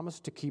has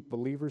promised to keep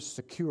believers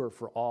secure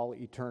for all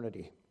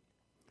eternity,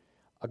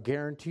 a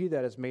guarantee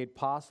that is made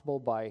possible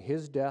by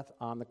his death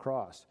on the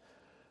cross.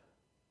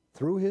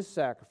 Through his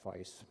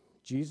sacrifice,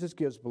 Jesus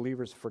gives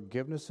believers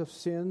forgiveness of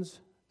sins,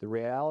 the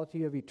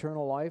reality of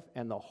eternal life,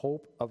 and the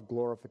hope of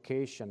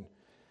glorification.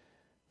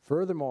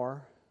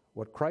 Furthermore,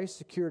 what Christ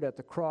secured at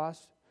the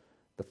cross,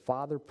 the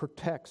Father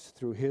protects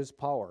through his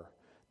power.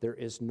 There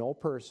is no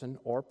person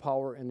or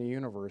power in the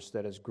universe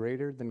that is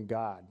greater than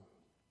God,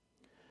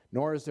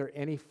 nor is there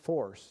any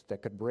force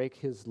that could break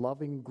his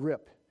loving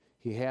grip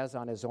he has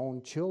on his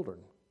own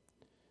children.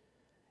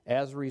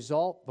 As a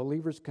result,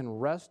 believers can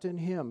rest in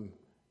him,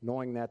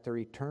 knowing that their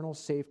eternal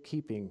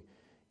safekeeping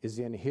is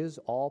in his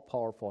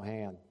all-powerful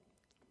hand.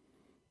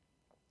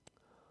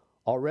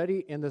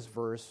 Already in this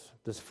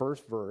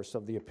first verse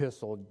of the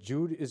epistle,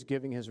 Jude is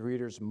giving his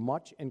readers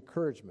much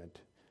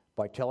encouragement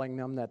by telling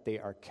them that they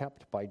are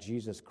kept by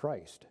Jesus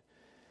Christ.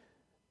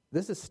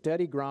 This is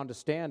steady ground to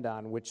stand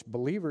on, which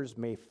believers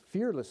may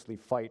fearlessly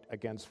fight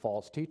against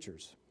false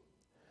teachers.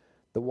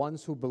 The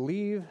ones who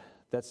believe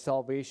that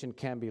salvation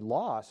can be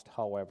lost,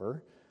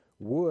 however,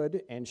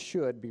 would and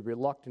should be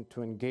reluctant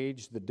to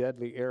engage the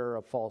deadly error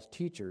of false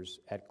teachers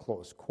at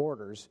close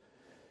quarters.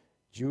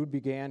 Jude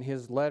began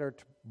his letter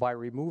by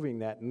removing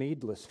that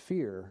needless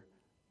fear.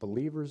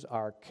 Believers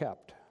are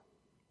kept.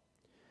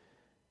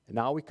 And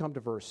now we come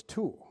to verse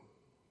 2.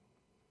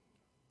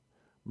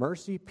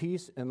 Mercy,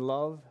 peace, and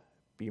love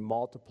be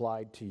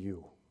multiplied to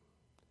you.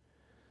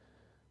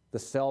 The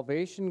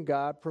salvation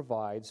God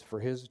provides for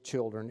his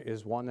children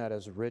is one that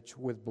is rich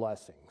with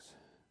blessings,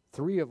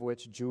 3 of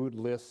which Jude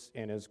lists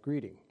in his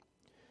greeting.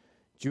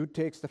 Jude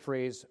takes the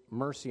phrase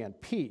mercy and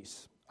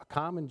peace, a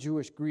common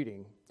Jewish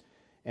greeting,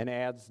 and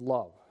adds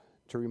love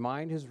to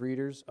remind his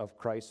readers of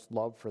Christ's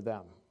love for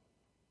them.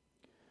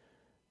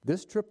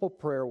 This triple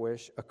prayer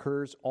wish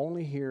occurs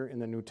only here in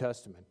the New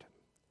Testament.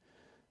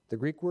 The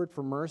Greek word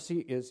for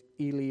mercy is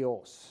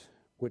eleos,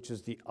 which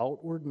is the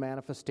outward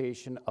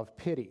manifestation of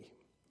pity.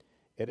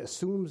 It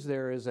assumes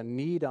there is a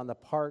need on the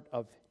part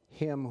of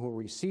him who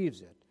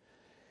receives it,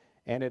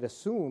 and it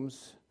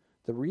assumes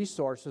the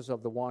resources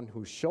of the one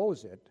who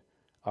shows it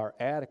are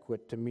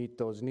adequate to meet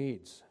those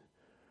needs.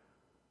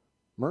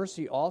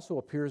 Mercy also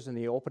appears in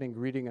the opening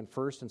greeting in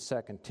 1st and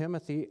 2nd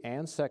Timothy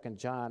and 2nd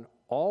John,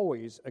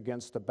 always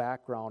against the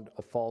background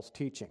of false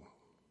teaching.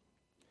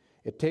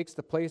 It takes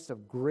the place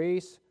of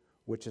grace,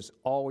 which is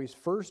always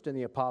first in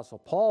the Apostle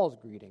Paul's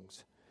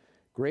greetings.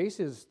 Grace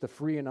is the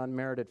free and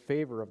unmerited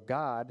favor of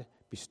God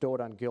bestowed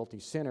on guilty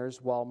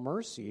sinners, while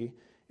mercy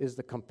is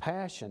the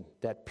compassion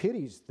that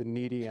pities the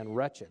needy and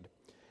wretched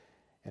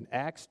and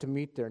acts to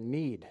meet their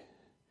need.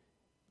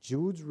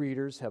 Jude's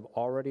readers have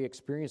already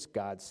experienced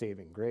God's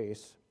saving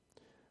grace,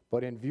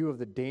 but in view of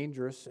the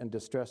dangerous and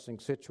distressing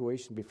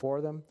situation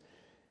before them,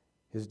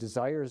 his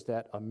desire is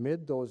that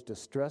amid those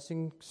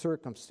distressing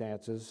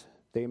circumstances,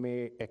 they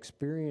may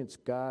experience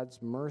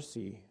God's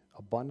mercy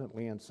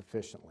abundantly and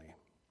sufficiently.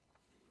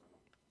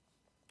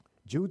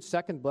 Jude's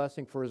second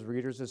blessing for his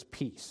readers is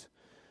peace.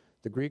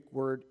 The Greek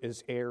word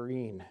is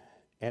eirene,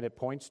 and it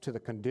points to the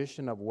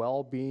condition of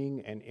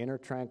well-being and inner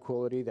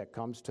tranquility that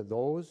comes to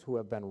those who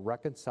have been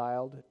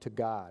reconciled to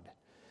God.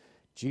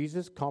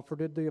 Jesus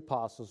comforted the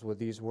apostles with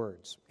these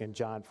words in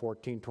John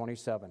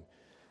 14:27.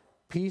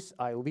 "Peace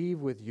I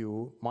leave with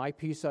you, my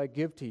peace I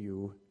give to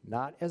you,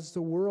 not as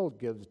the world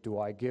gives do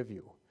I give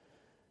you.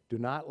 Do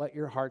not let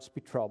your hearts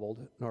be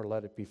troubled, nor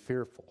let it be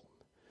fearful."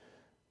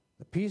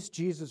 The peace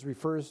Jesus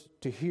refers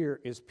to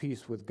here is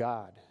peace with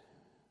God.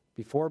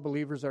 Before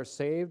believers are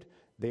saved,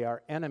 they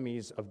are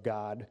enemies of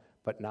God,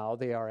 but now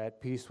they are at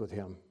peace with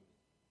him.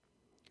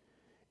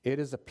 It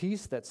is a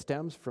peace that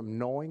stems from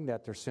knowing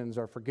that their sins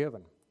are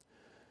forgiven.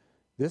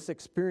 This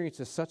experience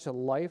is such a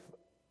life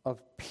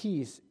of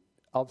peace,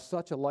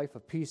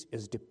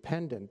 is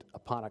dependent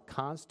upon a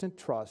constant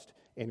trust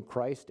in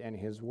Christ and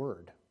his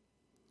word.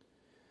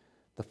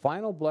 The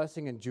final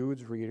blessing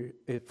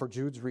for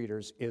Jude's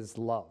readers is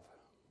love,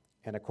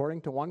 and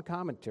according to one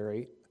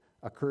commentary,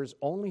 occurs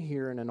only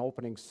here in an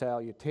opening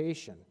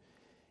salutation.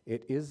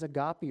 It is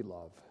agape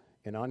love,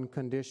 an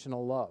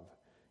unconditional love.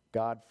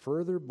 God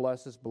further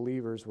blesses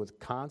believers with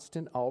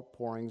constant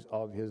outpourings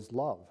of his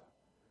love.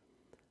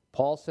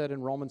 Paul said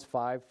in Romans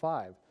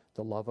 5:5,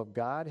 "The love of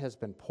God has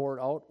been poured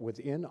out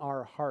within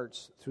our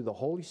hearts through the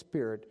Holy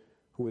Spirit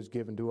who is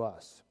given to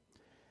us."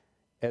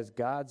 As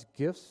God's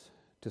gifts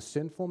to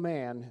sinful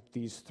man,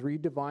 these 3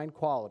 divine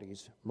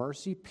qualities,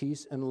 mercy,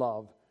 peace, and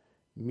love,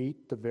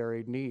 meet the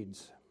varied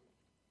needs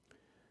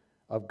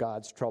of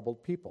God's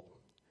troubled people.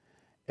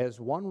 As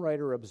one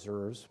writer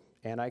observes,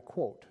 and I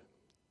quote,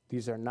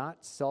 "These are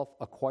not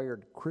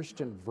self-acquired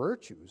Christian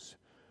virtues,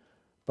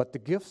 but the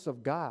gifts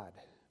of God,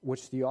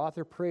 which the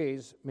author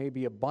prays may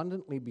be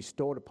abundantly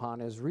bestowed upon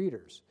his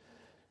readers.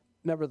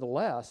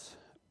 Nevertheless,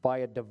 by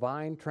a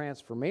divine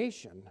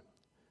transformation,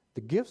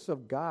 the gifts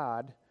of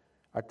God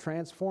are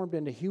transformed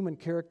into human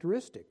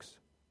characteristics."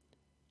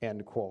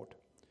 End quote.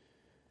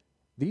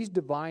 These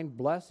divine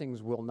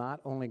blessings will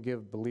not only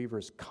give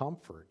believers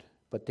comfort,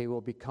 but they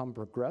will become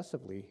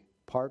progressively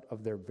part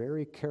of their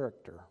very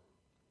character.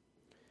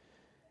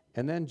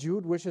 And then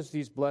Jude wishes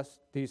these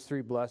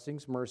three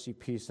blessings, mercy,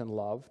 peace, and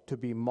love, to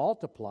be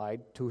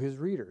multiplied to his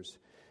readers.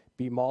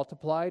 Be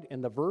multiplied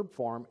in the verb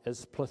form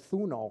as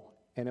plethuno,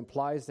 and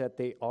implies that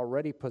they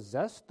already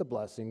possessed the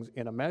blessings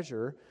in a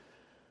measure,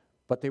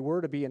 but they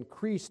were to be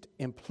increased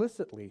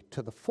implicitly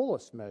to the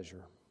fullest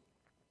measure.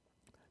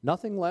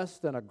 Nothing less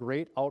than a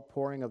great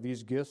outpouring of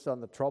these gifts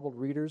on the troubled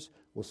readers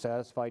will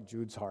satisfy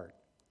Jude's heart.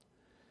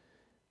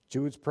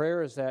 Jude's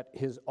prayer is that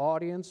his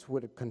audience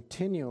would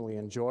continually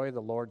enjoy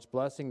the Lord's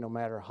blessing no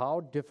matter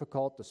how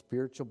difficult the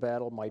spiritual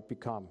battle might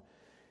become.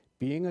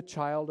 Being a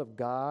child of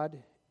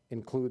God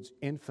includes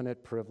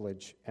infinite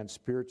privilege and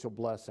spiritual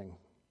blessing.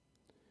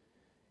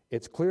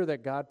 It's clear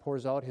that God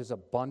pours out his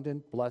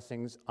abundant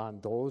blessings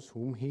on those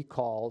whom he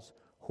calls,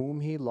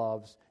 whom he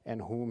loves,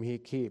 and whom he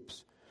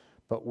keeps.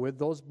 But with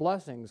those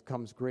blessings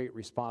comes great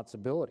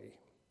responsibility,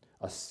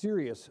 a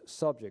serious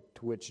subject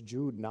to which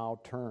Jude now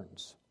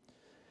turns.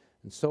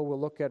 And so we'll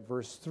look at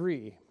verse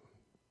 3.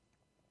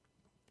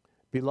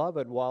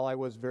 "Beloved, while I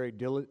was very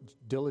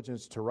diligent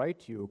to write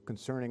to you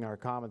concerning our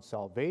common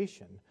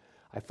salvation,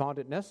 I found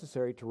it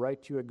necessary to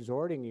write to you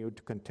exhorting you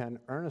to contend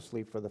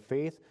earnestly for the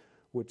faith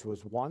which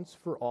was once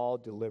for all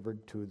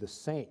delivered to the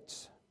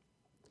saints."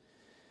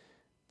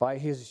 By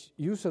his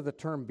use of the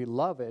term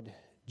beloved,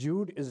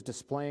 Jude is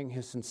displaying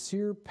his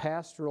sincere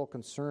pastoral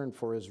concern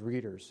for his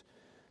readers.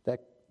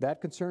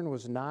 That concern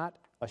was not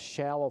a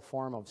shallow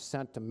form of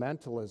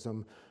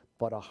sentimentalism,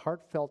 but a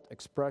heartfelt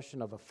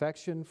expression of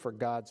affection for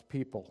God's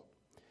people.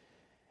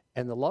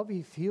 And the love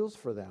he feels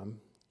for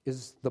them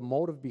is the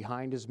motive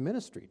behind his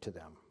ministry to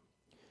them.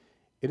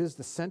 It is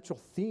the central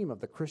theme of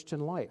the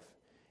Christian life,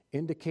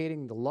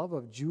 indicating the love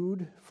of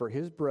Jude for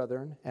his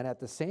brethren, and at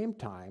the same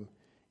time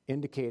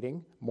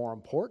indicating, more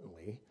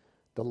importantly,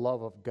 the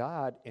love of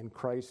God in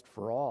Christ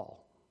for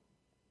all.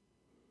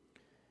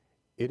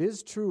 It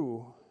is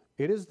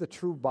the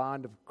true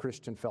bond of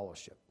Christian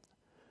fellowship.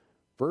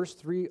 Verse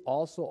 3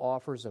 also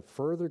offers a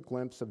further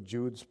glimpse of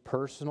Jude's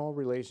personal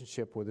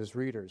relationship with his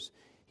readers.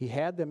 He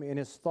had them in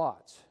his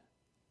thoughts,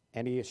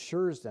 and he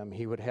assures them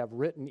he would have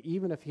written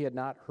even if he had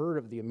not heard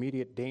of the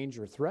immediate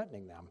danger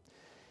threatening them.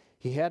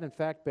 He had, in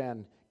fact,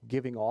 been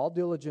giving all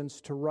diligence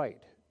to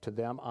write to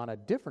them on a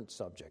different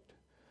subject.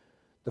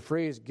 The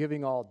phrase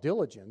 "giving all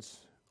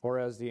diligence," or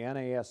as the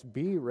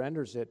NASB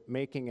renders it,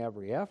 "making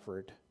every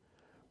effort,"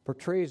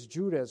 portrays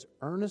Jude as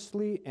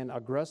earnestly and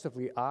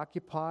aggressively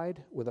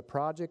occupied with a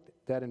project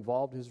that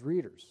involved his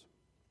readers.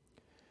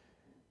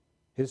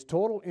 His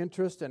total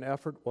interest and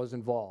effort was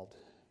involved.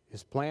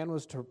 His plan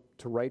was to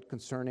write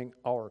concerning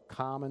our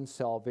common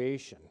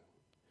salvation.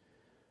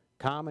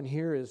 Common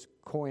here is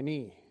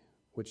koine,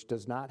 which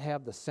does not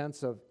have the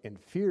sense of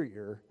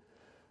inferior,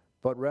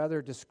 but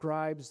rather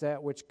describes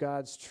that which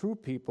God's true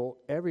people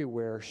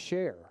everywhere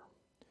share.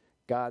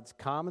 God's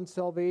common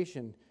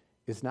salvation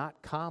is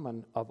not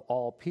common of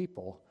all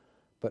people,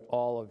 but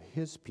all of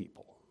his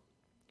people,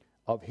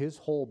 of his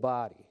whole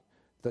body,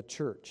 the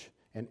church,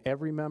 and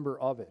every member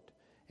of it,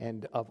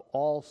 and of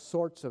all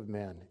sorts of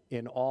men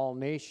in all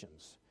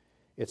nations.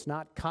 It's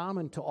not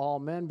common to all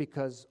men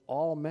because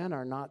all men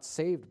are not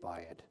saved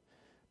by it,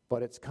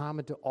 but it's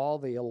common to all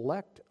the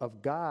elect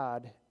of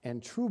God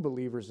and true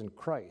believers in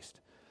Christ.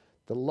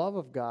 The love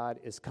of God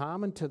is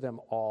common to them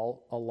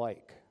all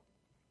alike.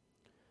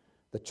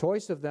 The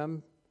choice of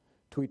them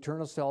to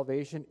eternal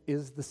salvation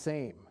is the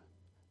same.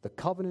 The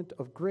covenant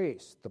of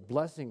grace, the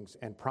blessings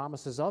and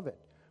promises of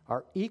it,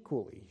 are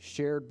equally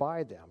shared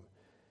by them,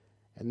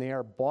 and they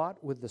are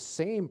bought with the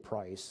same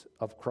price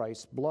of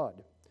Christ's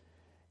blood,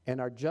 and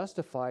are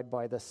justified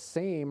by the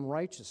same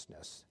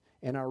righteousness,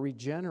 and are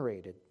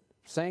regenerated,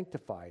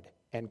 sanctified,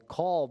 and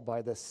called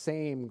by the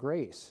same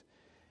grace,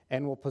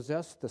 and will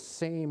possess the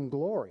same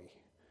glory.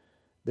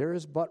 There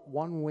is but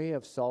one way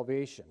of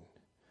salvation,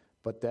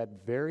 but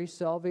that very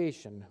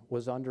salvation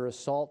was under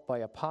assault by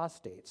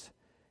apostates,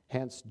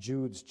 hence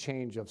Jude's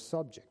change of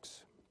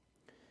subjects.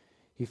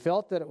 He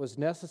felt that it was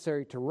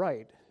necessary to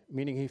write,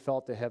 meaning he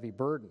felt a heavy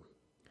burden.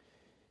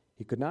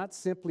 He could not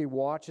simply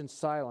watch in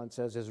silence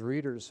as his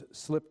readers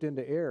slipped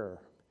into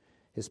error.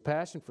 His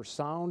passion for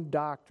sound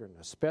doctrine,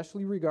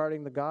 especially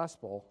regarding the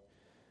gospel,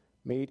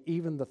 made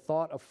even the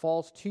thought of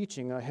false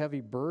teaching a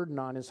heavy burden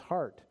on his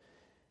heart.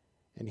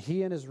 And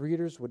he and his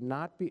readers would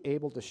not be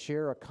able to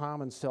share a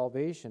common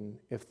salvation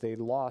if they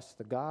lost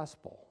the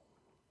gospel.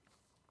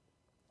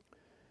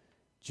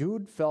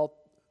 Jude felt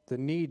the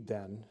need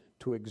then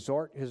to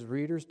exhort his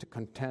readers to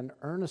contend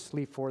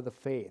earnestly for the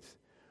faith,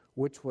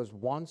 which was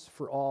once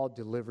for all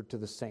delivered to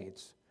the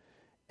saints.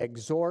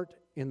 Exhort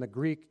in the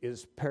Greek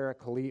is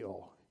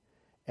parakaleo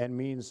and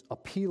means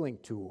appealing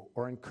to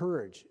or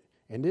encourage,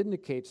 and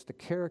indicates the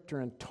character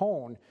and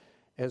tone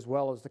as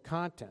well as the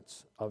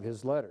contents of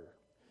his letter.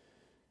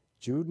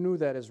 Jude knew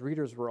that his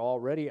readers were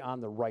already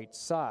on the right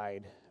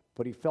side,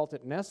 but he felt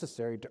it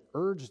necessary to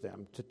urge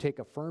them to take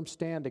a firm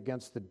stand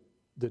against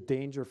the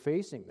danger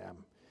facing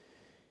them.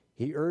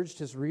 He urged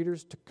his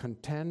readers to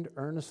contend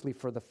earnestly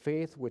for the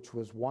faith which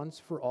was once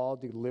for all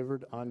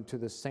delivered unto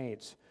the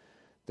saints.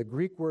 The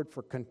Greek word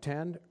for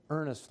contend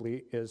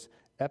earnestly is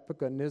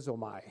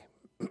epigonizomai,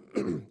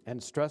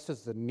 and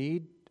stresses the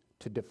need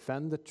to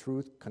defend the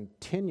truth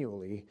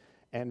continually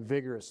and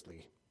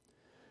vigorously.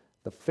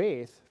 The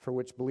faith for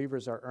which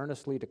believers are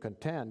earnestly to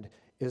contend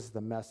is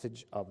the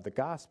message of the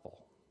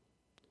gospel,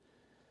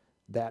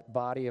 that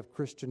body of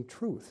Christian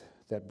truth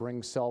that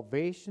brings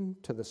salvation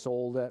to the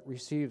soul that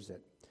receives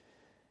it.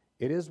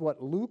 It is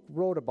what Luke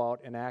wrote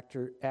about in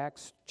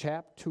Acts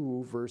chapter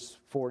 2, verse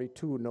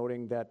 42,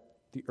 noting that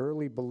the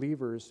early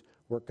believers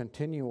were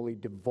continually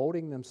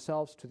devoting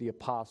themselves to the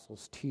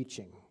apostles'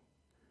 teaching,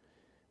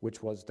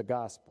 which was the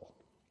gospel.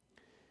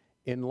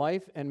 In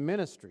life and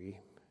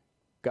ministry,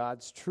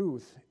 God's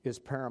truth is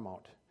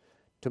paramount.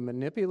 To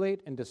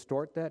manipulate and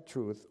distort that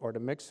truth or to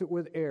mix it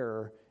with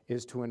error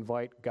is to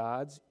invite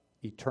God's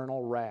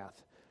eternal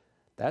wrath.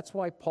 That's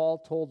why Paul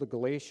told the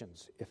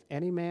Galatians, if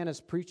any man is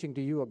preaching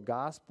to you a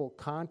gospel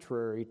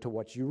contrary to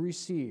what you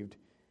received,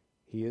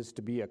 he is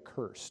to be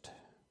accursed.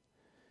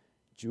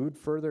 Jude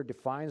further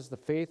defines the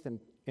faith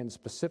in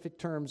specific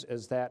terms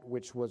as that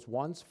which was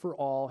once for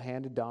all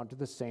handed down to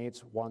the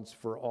saints once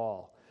for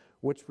all,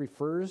 which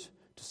refers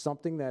to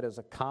something that is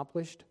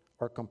accomplished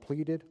or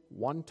completed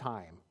one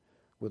time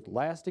with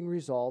lasting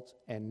results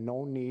and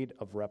no need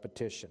of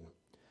repetition.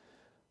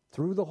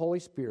 Through the Holy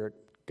Spirit,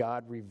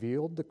 God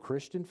revealed the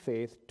Christian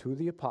faith to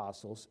the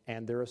apostles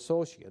and their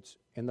associates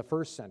in the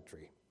first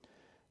century.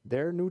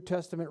 Their New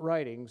Testament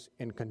writings,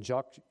 in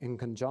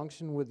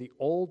conjunction with the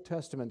Old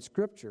Testament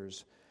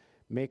scriptures,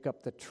 make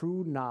up the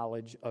true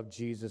knowledge of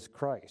Jesus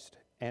Christ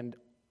and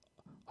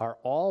are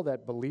all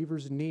that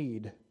believers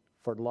need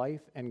for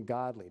life and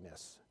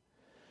godliness.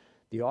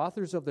 The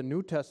authors of the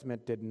New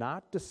Testament did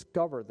not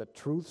discover the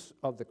truths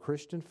of the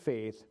Christian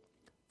faith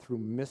through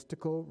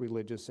mystical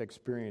religious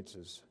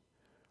experiences.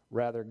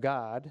 Rather,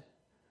 God,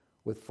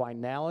 with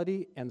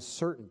finality and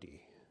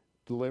certainty,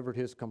 delivered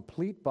his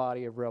complete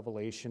body of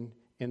revelation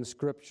in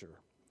Scripture.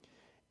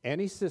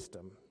 Any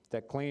system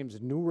that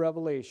claims new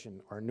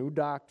revelation or new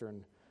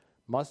doctrine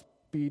must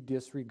be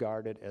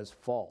disregarded as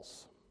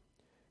false.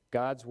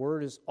 God's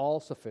word is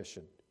all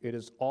sufficient. It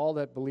is all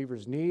that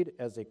believers need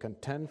as they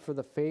contend for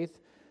the faith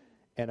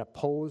and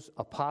oppose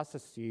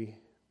apostasy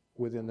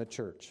within the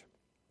church.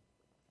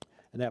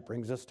 And that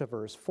brings us to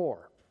verse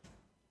 4.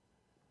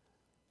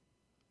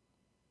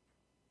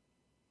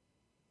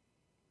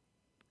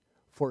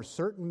 For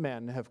certain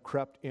men have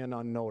crept in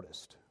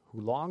unnoticed,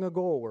 who long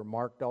ago were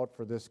marked out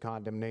for this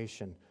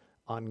condemnation,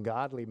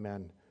 ungodly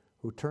men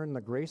who turn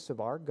the grace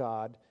of our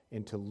God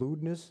into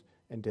lewdness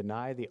and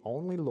deny the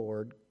only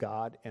Lord,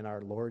 God, and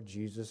our Lord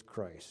Jesus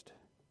Christ.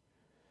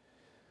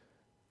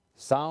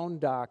 Sound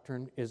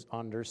doctrine is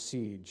under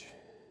siege.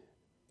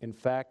 In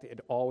fact,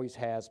 it always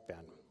has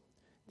been.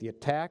 The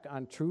attack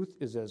on truth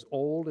is as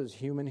old as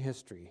human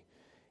history.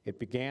 It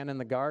began in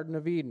the Garden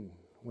of Eden,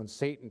 when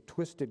Satan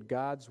twisted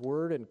God's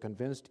word and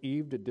convinced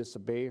Eve to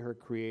disobey her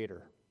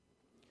Creator.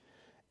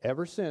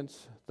 Ever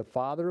since, the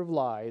father of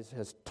lies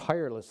has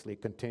tirelessly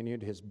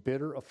continued his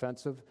bitter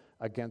offensive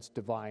against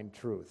divine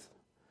truth.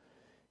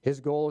 His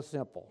goal is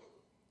simple: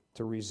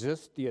 to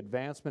resist the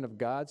advancement of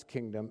God's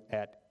kingdom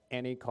at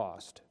any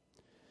cost.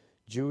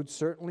 Jude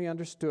certainly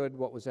understood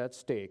what was at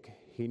stake.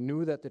 He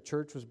knew that the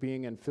church was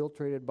being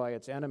infiltrated by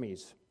its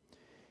enemies.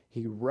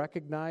 He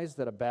recognized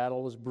that a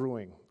battle was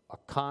brewing, a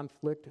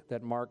conflict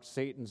that marked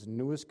Satan's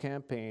newest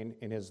campaign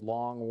in his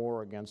long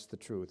war against the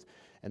truth.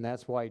 And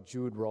that's why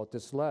Jude wrote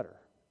this letter,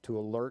 to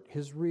alert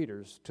his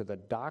readers to the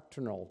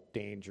doctrinal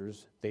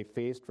dangers they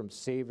faced from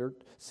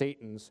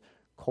Satan's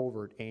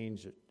covert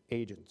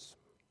agents.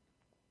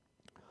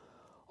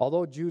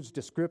 Although Jude's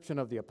description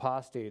of the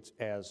apostates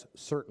as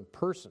certain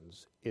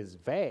persons is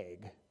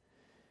vague,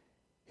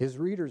 his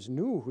readers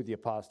knew who the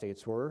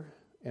apostates were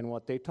and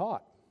what they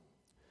taught.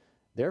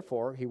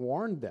 Therefore, he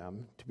warned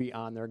them to be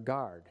on their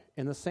guard.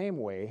 In the same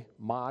way,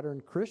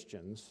 modern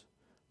Christians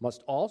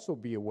must also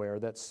be aware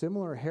that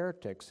similar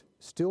heretics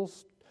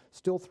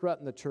still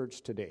threaten the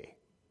church today.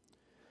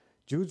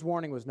 Jude's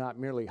warning was not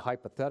merely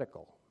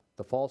hypothetical.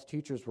 The false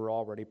teachers were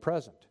already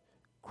present,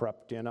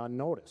 crept in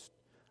unnoticed,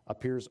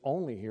 appears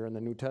only here in the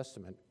New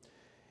Testament.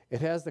 It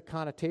has the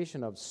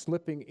connotation of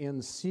slipping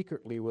in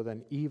secretly with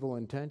an evil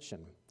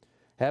intention.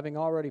 Having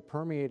already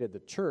permeated the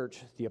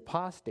church, the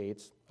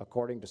apostates,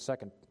 according to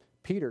 2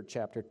 Peter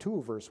chapter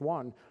 2, verse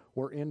 1,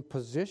 were in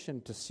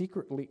position to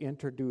secretly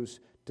introduce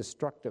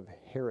destructive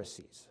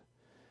heresies.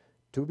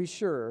 To be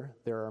sure,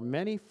 there are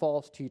many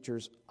false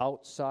teachers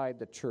outside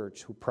the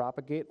church who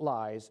propagate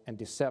lies and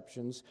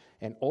deceptions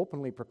and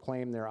openly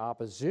proclaim their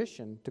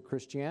opposition to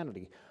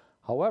Christianity.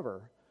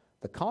 However,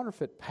 the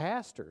counterfeit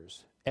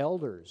pastors,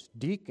 elders,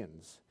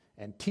 deacons,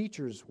 and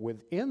teachers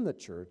within the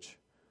church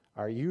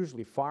are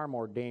usually far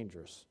more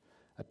dangerous.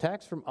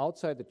 Attacks from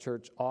outside the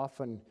church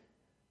often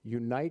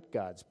unite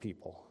God's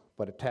people,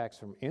 but attacks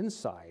from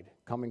inside,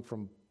 coming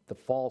from the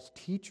false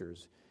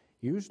teachers,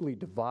 usually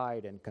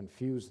divide and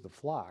confuse the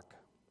flock.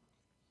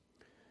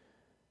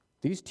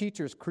 These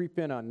teachers creep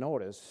in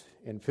unnoticed,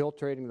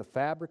 infiltrating the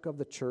fabric of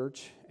the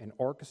church and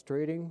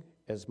orchestrating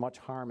as much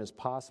harm as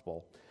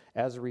possible.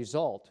 As a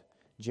result,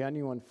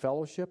 genuine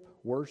fellowship,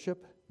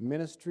 worship,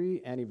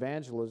 ministry, and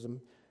evangelism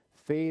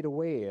fade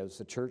away as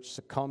the church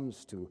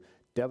succumbs to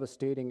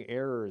devastating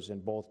errors in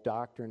both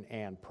doctrine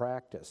and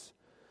practice.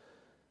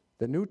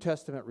 The New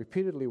Testament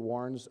repeatedly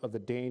warns of the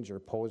danger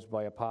posed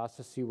by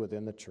apostasy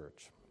within the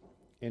church.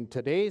 In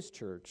today's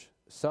church,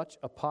 such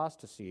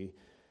apostasy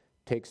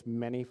takes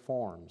many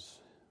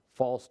forms.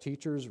 False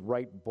teachers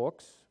write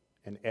books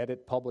and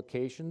edit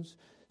publications,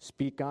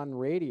 speak on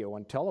radio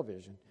and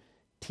television,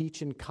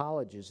 teach in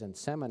colleges and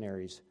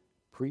seminaries,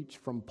 preach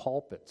from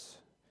pulpits,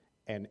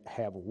 and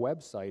have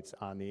websites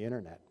on the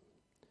internet.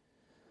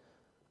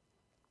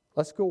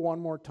 Let's go one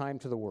more time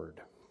to the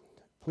Word.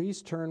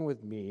 Please turn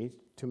with me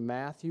to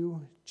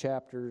Matthew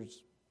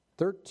chapters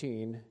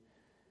 13,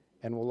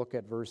 and we'll look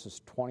at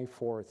verses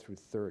 24 through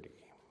 30.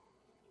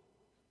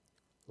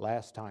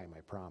 Last time,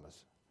 I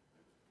promise.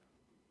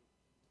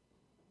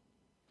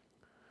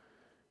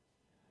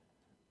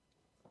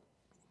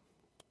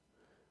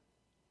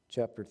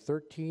 Chapter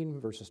 13,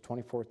 verses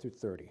 24 through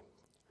 30.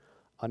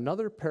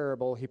 Another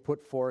parable he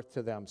put forth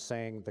to them,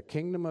 saying, The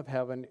kingdom of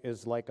heaven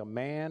is like a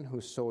man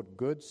who sowed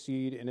good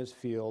seed in his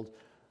field,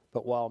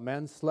 but while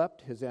men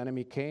slept, his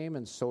enemy came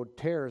and sowed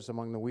tares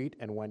among the wheat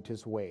and went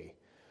his way.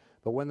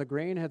 But when the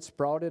grain had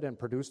sprouted and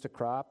produced a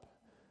crop,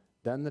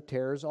 then the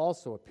tares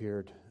also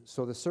appeared.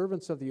 So the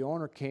servants of the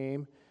owner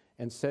came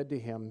and said to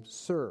him,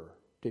 Sir,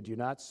 did you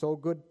not sow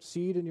good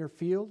seed in your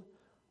field?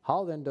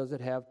 How then does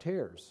it have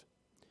tares?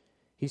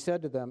 He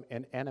said to them,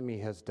 An enemy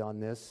has done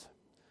this.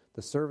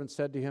 The servant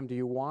said to him, Do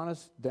you want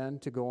us then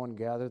to go and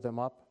gather them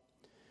up?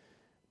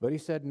 But he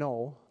said,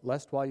 No,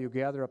 lest while you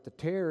gather up the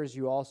tares,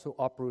 you also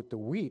uproot the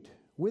wheat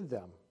with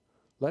them.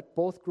 Let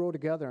both grow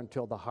together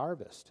until the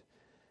harvest.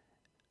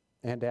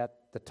 And at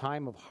the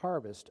time of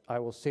harvest, I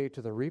will say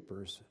to the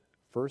reapers,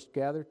 First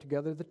gather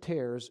together the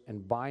tares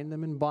and bind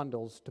them in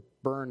bundles to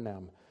burn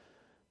them,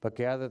 but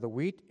gather the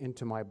wheat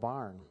into my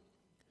barn.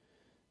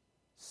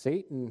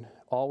 Satan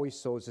always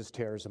sows his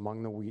tares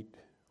among the wheat,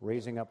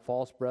 raising up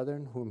false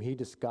brethren whom he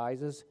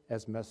disguises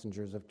as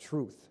messengers of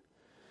truth.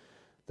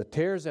 The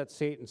tares that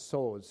Satan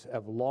sows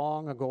have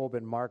long ago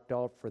been marked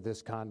out for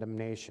this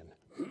condemnation,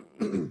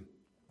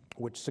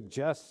 which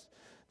suggests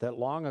that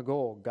long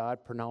ago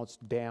God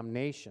pronounced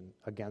damnation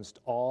against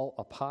all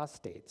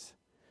apostates.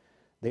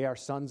 They are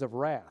sons of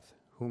wrath,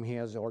 whom he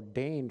has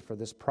ordained for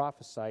this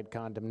prophesied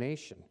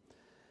condemnation.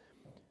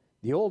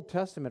 The Old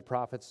Testament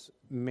prophets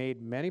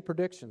made many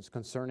predictions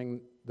concerning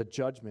the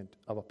judgment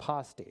of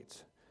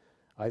apostates.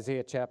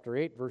 Isaiah chapter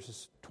 8,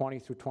 verses 20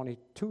 through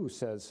 22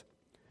 says,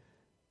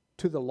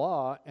 To the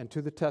law and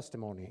to the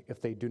testimony,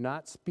 if they do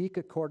not speak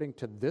according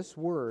to this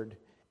word,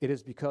 it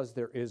is because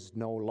there is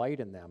no light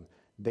in them.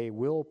 They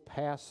will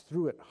pass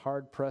through it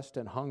hard-pressed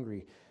and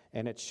hungry,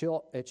 and it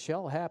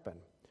shall happen,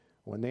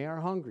 when they are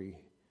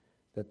hungry,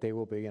 that they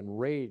will be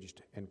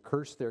enraged and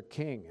curse their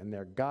king and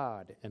their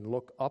God and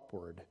look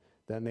upward.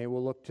 Then they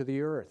will look to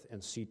the earth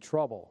and see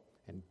trouble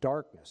and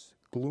darkness,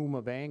 gloom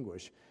of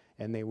anguish,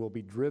 and they will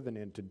be driven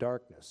into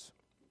darkness.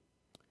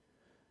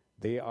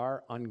 They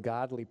are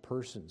ungodly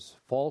persons.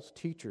 False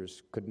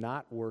teachers could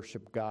not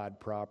worship God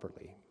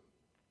properly.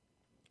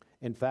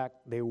 In fact,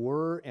 they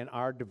were and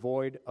are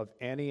devoid of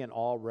any and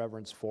all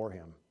reverence for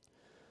him.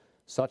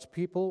 Such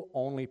people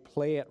only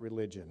play at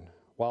religion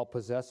while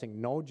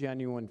possessing no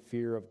genuine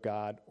fear of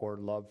God or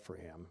love for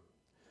him.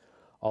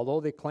 Although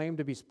they claim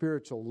to be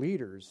spiritual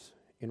leaders,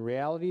 in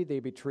reality they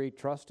betray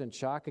trust in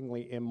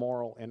shockingly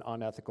immoral and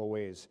unethical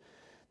ways.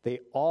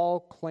 They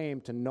all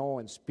claim to know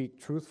and speak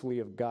truthfully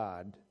of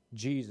God,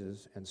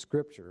 Jesus, and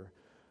Scripture,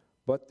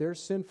 but their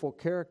sinful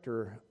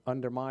character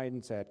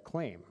undermines that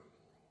claim.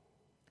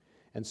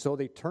 And so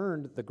they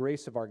turned the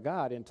grace of our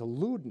God into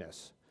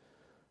lewdness.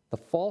 The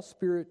false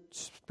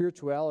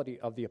spirituality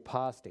of the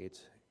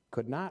apostates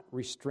could not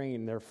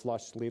restrain their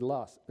fleshly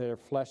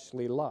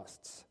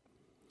lusts.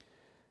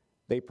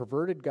 They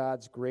perverted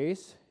God's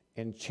grace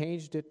and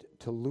changed it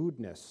to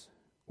lewdness,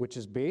 which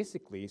is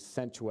basically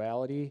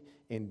sensuality,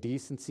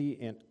 indecency,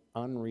 and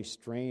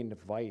unrestrained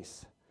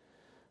vice.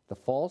 The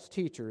false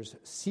teachers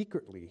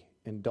secretly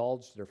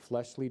indulged their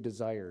fleshly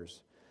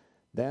desires.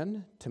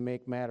 Then, to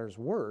make matters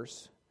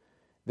worse,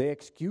 they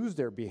excused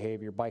their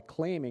behavior by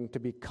claiming to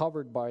be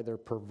covered by their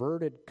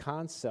perverted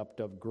concept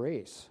of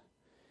grace.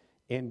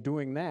 In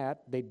doing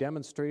that, they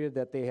demonstrated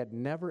that they had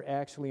never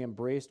actually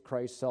embraced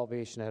Christ's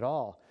salvation at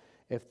all,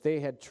 If they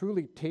had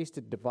truly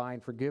tasted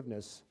divine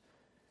forgiveness,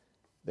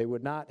 they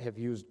would not have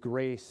used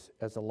grace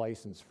as a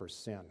license for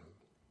sin.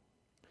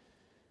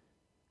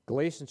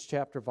 Galatians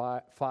chapter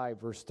 5,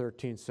 verse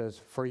 13 says,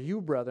 "For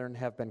you, brethren,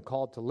 have been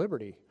called to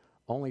liberty,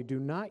 only do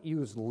not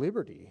use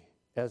liberty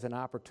as an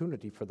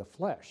opportunity for the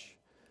flesh,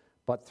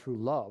 but through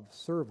love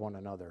serve one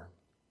another."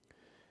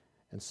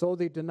 And so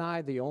they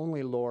deny the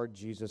only Lord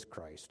Jesus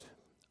Christ.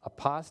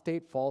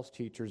 Apostate false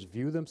teachers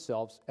view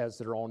themselves as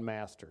their own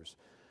masters.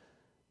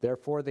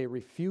 Therefore, they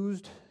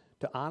refused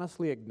to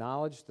honestly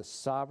acknowledge the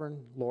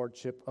sovereign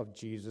lordship of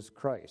Jesus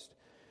Christ.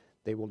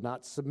 They will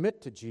not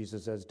submit to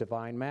Jesus as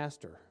divine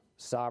master,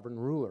 sovereign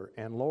ruler,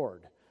 and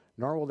Lord,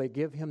 nor will they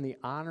give him the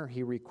honor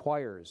he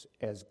requires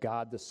as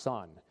God the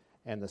Son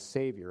and the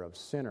Savior of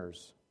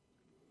sinners.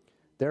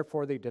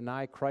 Therefore, they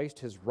deny Christ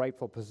his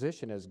rightful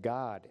position as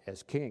God,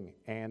 as King,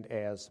 and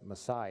as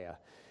Messiah.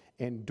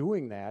 In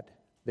doing that,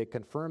 they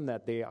confirm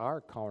that they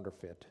are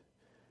counterfeit.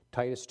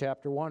 Titus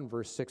chapter 1,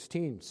 verse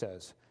 16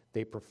 says,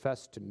 "They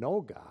profess to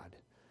know God,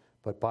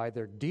 but by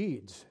their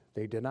deeds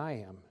they deny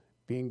him,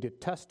 being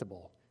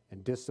detestable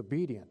and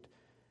disobedient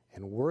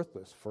and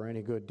worthless for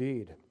any good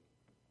deed."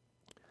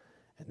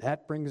 And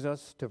that brings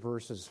us to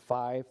verses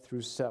 5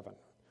 through 7.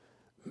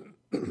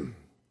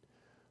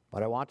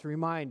 "But I want to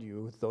remind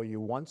you, though you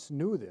once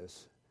knew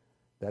this,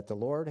 that the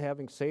Lord,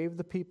 having saved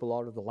the people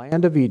out of the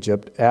land of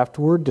Egypt,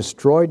 afterward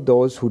destroyed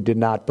those who did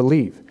not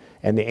believe,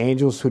 and the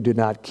angels who did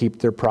not keep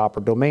their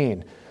proper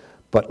domain,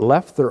 but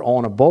left their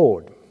own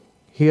abode.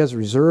 He has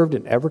reserved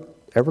in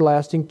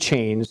everlasting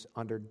chains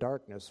under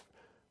darkness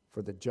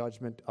for the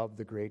judgment of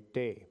the great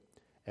day,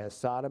 as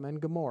Sodom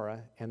and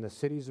Gomorrah and the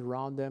cities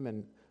around them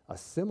in a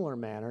similar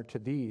manner to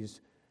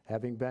these,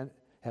 having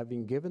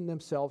given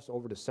themselves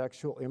over to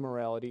sexual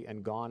immorality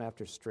and gone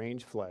after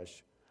strange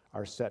flesh,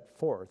 are set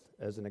forth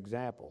as an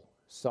example,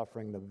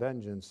 suffering the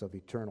vengeance of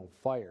eternal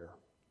fire."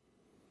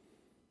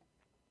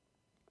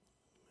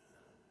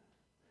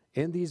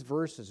 In these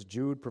verses,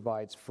 Jude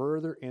provides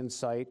further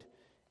insight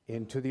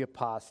into the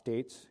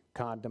apostates'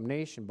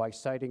 condemnation by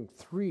citing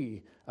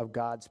 3 of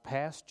God's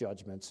past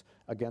judgments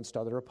against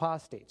other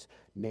apostates,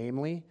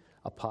 namely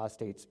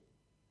apostate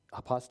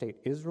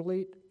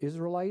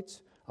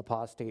Israelites,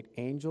 apostate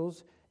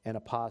angels, and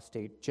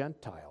apostate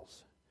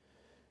Gentiles.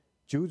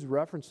 Jude's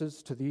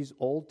references to these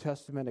Old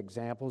Testament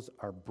examples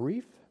are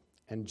brief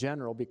and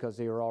general because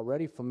they are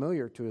already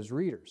familiar to his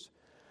readers.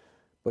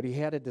 But he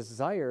had a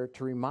desire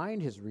to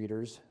remind his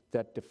readers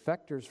that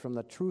defectors from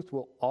the truth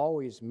will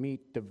always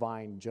meet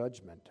divine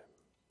judgment.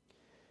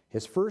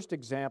 His first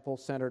example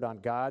centered on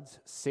God's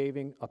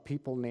saving a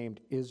people named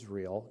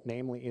Israel,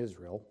 namely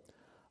Israel,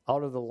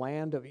 out of the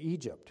land of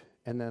Egypt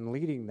and then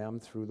leading them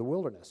through the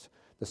wilderness.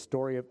 The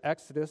story of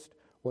Exodus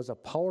was a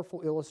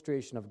powerful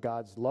illustration of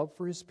God's love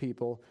for his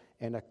people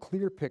and a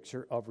clear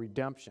picture of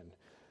redemption.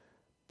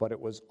 But it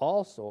was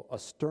also a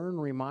stern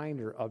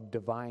reminder of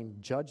divine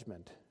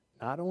judgment,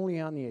 not only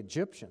on the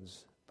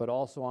Egyptians, but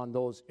also on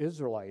those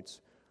Israelites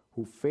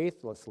who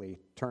faithlessly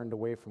turned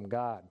away from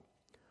God.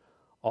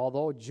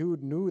 Although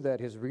Jude knew that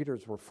his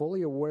readers were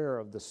fully aware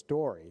of the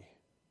story,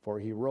 for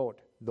he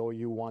wrote, "Though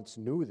you once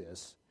knew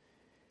this,"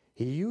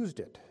 he used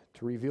it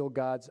to reveal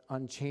God's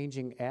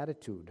unchanging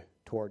attitude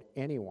toward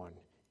anyone,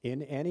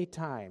 in any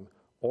time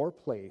or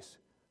place,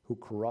 who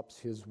corrupts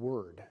his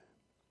word.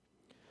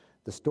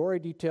 The story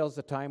details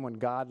the time when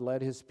God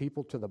led his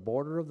people to the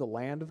border of the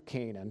land of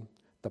Canaan,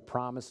 the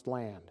promised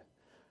land.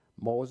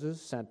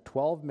 Moses sent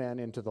 12 men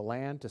into the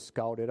land to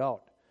scout it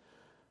out.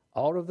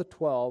 Out of the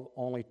 12,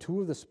 only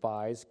 2 of the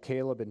spies,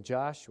 Caleb and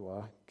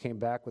Joshua, came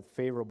back with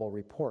favorable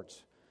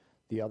reports.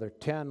 The other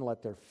 10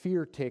 let their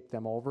fear take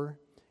them over,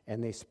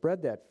 and they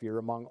spread that fear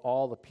among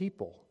all the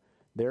people,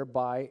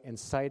 thereby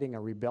inciting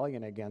a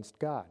rebellion against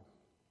God.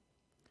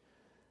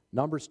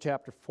 Numbers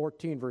chapter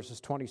 14,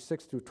 verses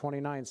 26 through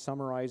 29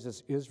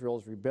 summarizes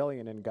Israel's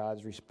rebellion and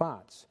God's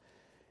response.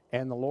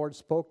 "And the Lord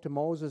spoke to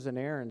Moses and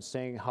Aaron,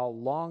 saying, 'How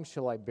long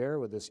shall I bear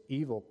with this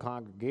evil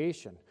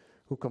congregation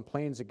who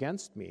complains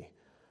against me?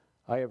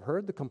 I have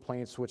heard the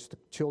complaints which the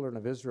children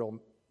of Israel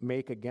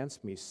make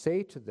against me.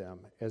 Say to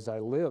them, as I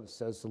live,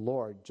 says the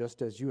Lord,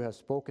 just as you have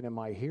spoken in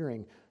my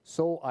hearing,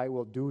 so I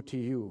will do to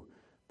you.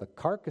 The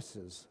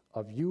carcasses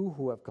of you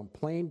who have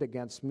complained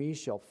against me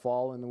shall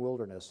fall in the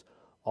wilderness,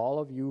 all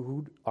of you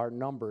who are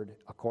numbered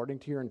according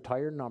to your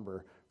entire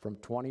number from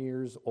 20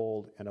 years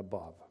old and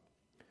above.'"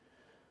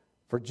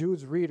 For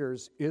Jude's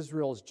readers,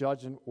 Israel's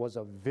judgment was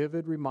a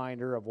vivid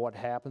reminder of what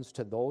happens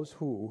to those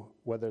who,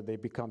 whether they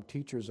become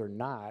teachers or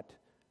not,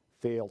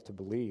 fail to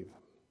believe.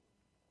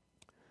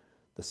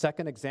 The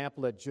second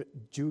example that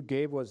Jude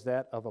gave was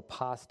that of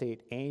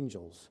apostate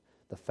angels.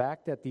 The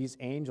fact that these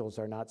angels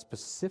are not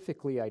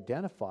specifically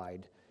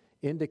identified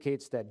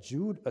indicates that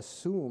Jude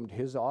assumed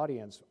his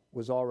audience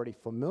was already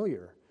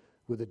familiar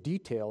with the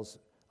details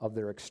of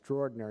their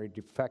extraordinary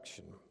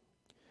defection.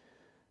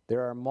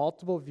 There are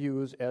multiple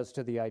views as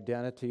to the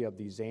identity of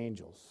these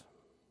angels.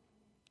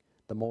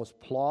 The most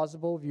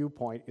plausible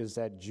viewpoint is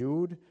that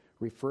Jude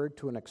referred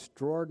to an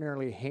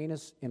extraordinarily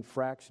heinous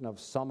infraction of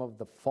some of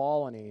the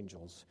fallen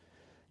angels.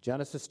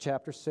 Genesis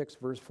chapter 6,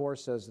 verse 4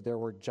 says, "There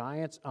were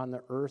giants on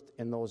the earth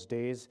in those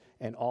days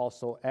and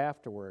also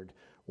afterward,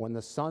 when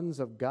the sons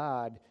of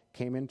God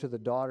came into the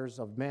daughters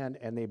of men,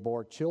 and they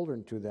bore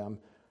children to them.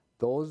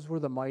 Those were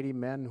the mighty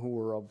men who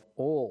were of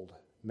old,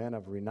 men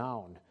of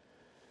renown."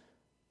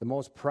 The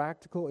most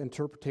practical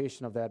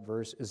interpretation of that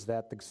verse is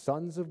that the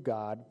sons of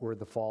God were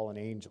the fallen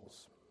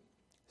angels.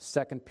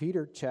 2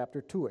 Peter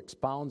chapter 2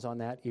 expounds on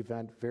that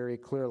event very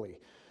clearly.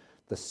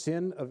 The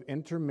sin of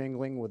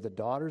intermingling with the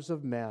daughters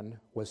of men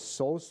was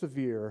so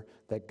severe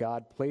that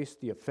God placed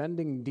the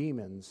offending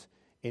demons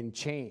in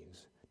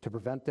chains to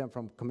prevent them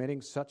from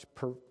committing such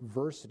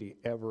perversity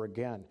ever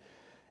again,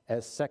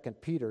 as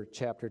 2 Peter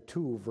chapter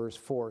 2 verse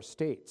 4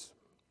 states.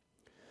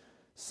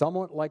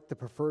 Somewhat like the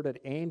perverted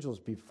angels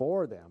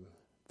before them,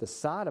 the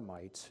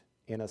Sodomites,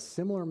 in a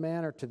similar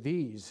manner to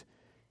these,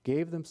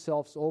 gave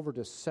themselves over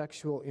to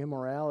sexual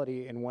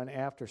immorality and went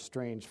after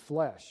strange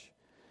flesh.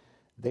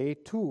 They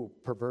too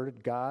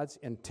perverted God's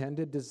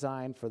intended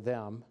design for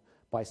them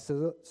by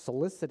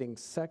soliciting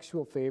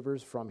sexual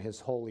favors from his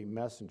holy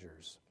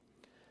messengers.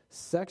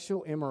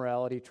 Sexual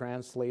immorality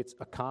translates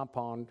a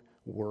compound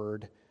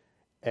word,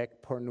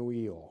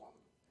 ekpornuio,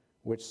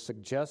 which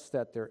suggests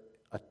that their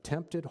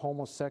attempted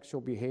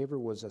homosexual behavior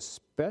was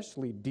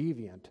especially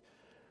deviant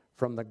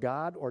from the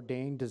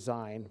God-ordained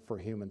design for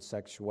human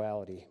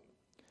sexuality.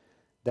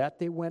 That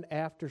they went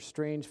after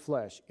strange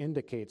flesh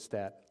indicates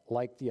that,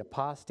 like the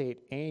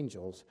apostate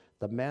angels,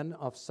 the men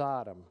of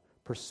Sodom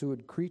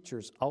pursued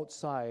creatures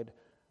outside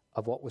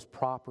of what was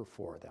proper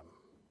for them.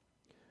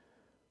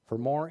 For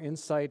more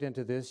insight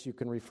into this, you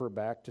can refer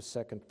back to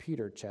 2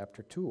 Peter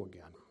chapter 2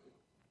 again.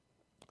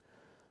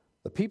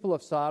 The people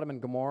of Sodom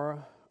and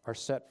Gomorrah are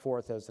set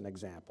forth as an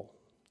example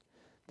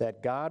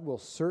that God will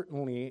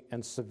certainly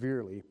and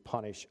severely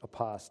punish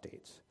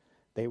apostates.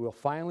 They will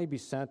finally be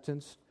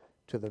sentenced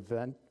to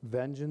the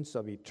vengeance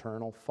of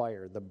eternal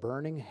fire, the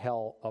burning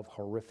hell of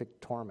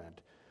horrific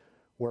torment,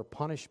 where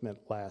punishment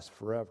lasts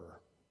forever.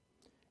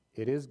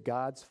 It is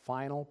God's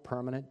final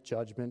permanent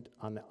judgment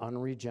on the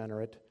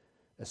unregenerate,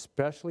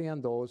 especially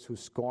on those who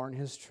scorn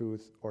his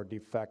truth or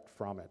defect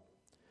from it.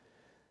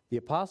 The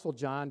Apostle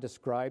John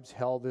describes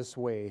hell this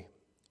way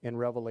in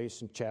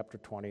Revelation chapter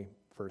 20,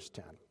 verse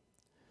 10.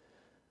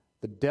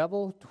 "The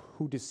devil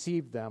who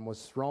deceived them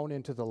was thrown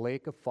into the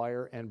lake of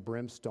fire and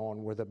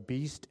brimstone, where the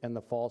beast and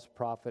the false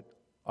prophet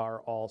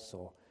are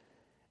also,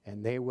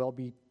 and they will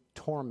be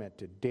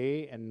tormented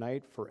day and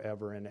night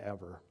forever and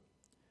ever."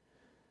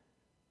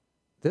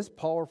 This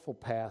powerful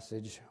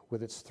passage,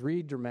 with its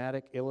three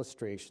dramatic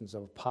illustrations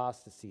of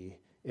apostasy,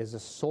 is a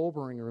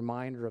sobering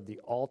reminder of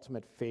the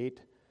ultimate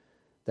fate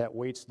that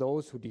waits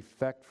those who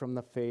defect from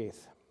the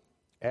faith.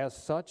 As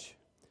such,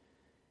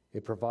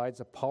 it provides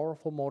a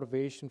powerful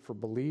motivation for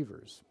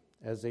believers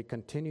as they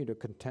continue to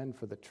contend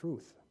for the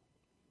truth.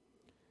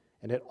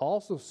 And it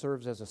also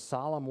serves as a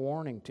solemn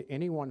warning to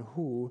anyone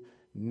who,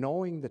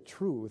 knowing the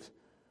truth,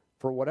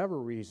 for whatever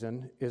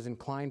reason, is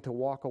inclined to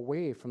walk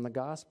away from the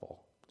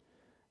gospel.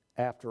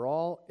 After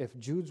all, if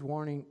Jude's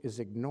warning is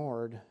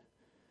ignored,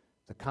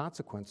 the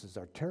consequences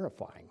are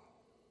terrifying.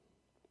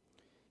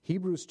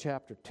 Hebrews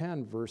chapter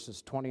 10,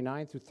 verses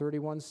 29 through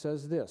 31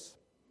 says this: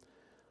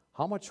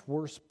 "How much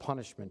worse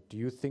punishment do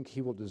you think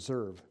he will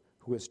deserve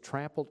who has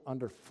trampled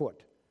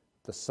underfoot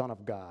the Son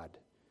of God,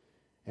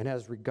 and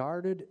has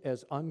regarded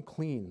as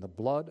unclean the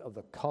blood of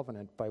the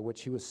covenant by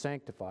which he was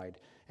sanctified,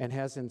 and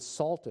has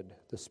insulted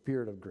the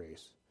Spirit of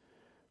grace?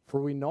 For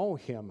we know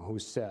him who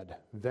said,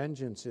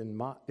 'Vengeance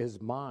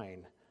is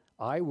mine,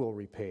 I will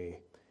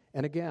repay,'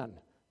 and again,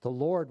 'The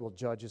Lord will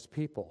judge his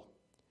people.'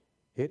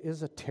 It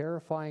is a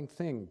terrifying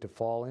thing to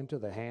fall into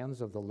the hands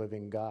of the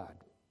living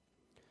God.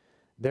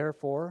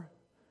 Therefore,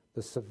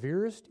 the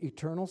severest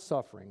eternal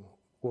suffering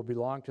will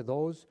belong to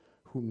those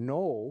who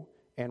know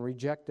and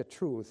reject the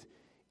truth.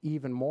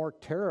 Even more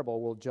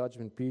terrible will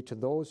judgment be to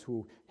those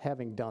who,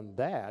 having done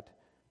that,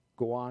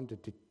 go on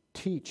to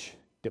teach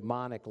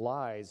demonic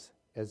lies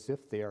as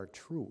if they are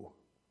true."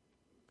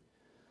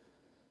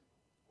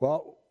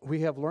 Well, we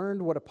have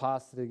learned what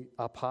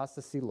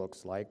apostasy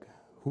looks like,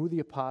 who the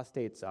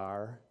apostates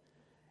are,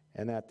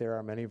 and that there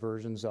are many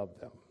versions of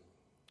them.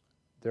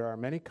 There are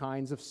many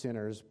kinds of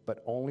sinners,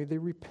 but only the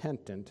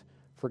repentant,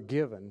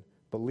 forgiven,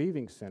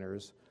 believing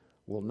sinners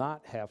will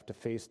not have to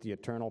face the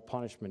eternal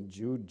punishment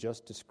Jude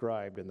just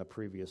described in the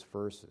previous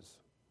verses.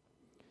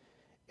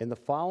 In the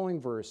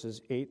following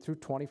verses, 8 through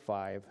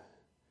 25,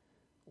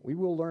 we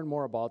will learn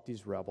more about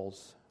these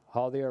rebels,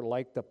 how they are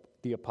like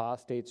the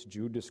apostates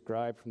Jude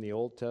described from the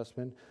Old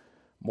Testament,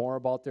 more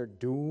about their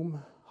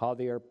doom, how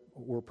they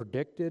were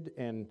predicted,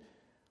 and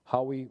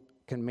how we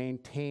can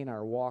maintain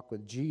our walk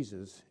with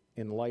Jesus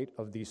in light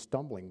of these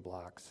stumbling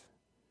blocks.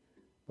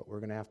 But we're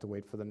going to have to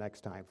wait for the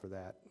next time for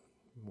that.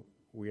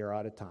 We are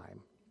out of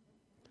time.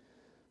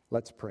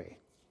 Let's pray.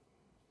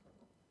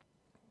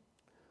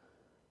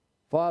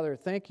 Father,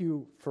 thank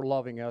you for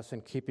loving us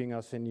and keeping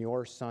us in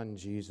your Son,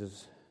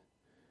 Jesus.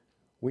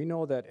 We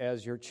know that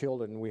as your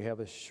children, we have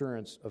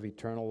assurance of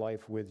eternal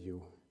life with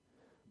you.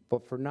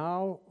 But for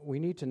now, we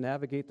need to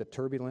navigate the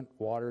turbulent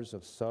waters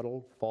of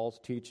subtle, false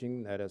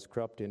teaching that has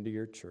crept into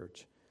your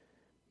church,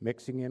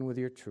 mixing in with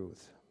your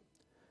truth.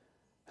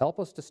 Help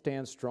us to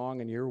stand strong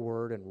in your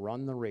word and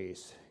run the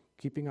race,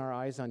 keeping our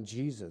eyes on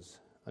Jesus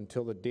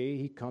until the day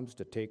he comes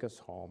to take us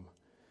home.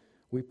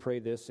 We pray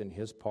this in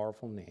his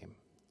powerful name.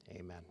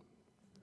 Amen.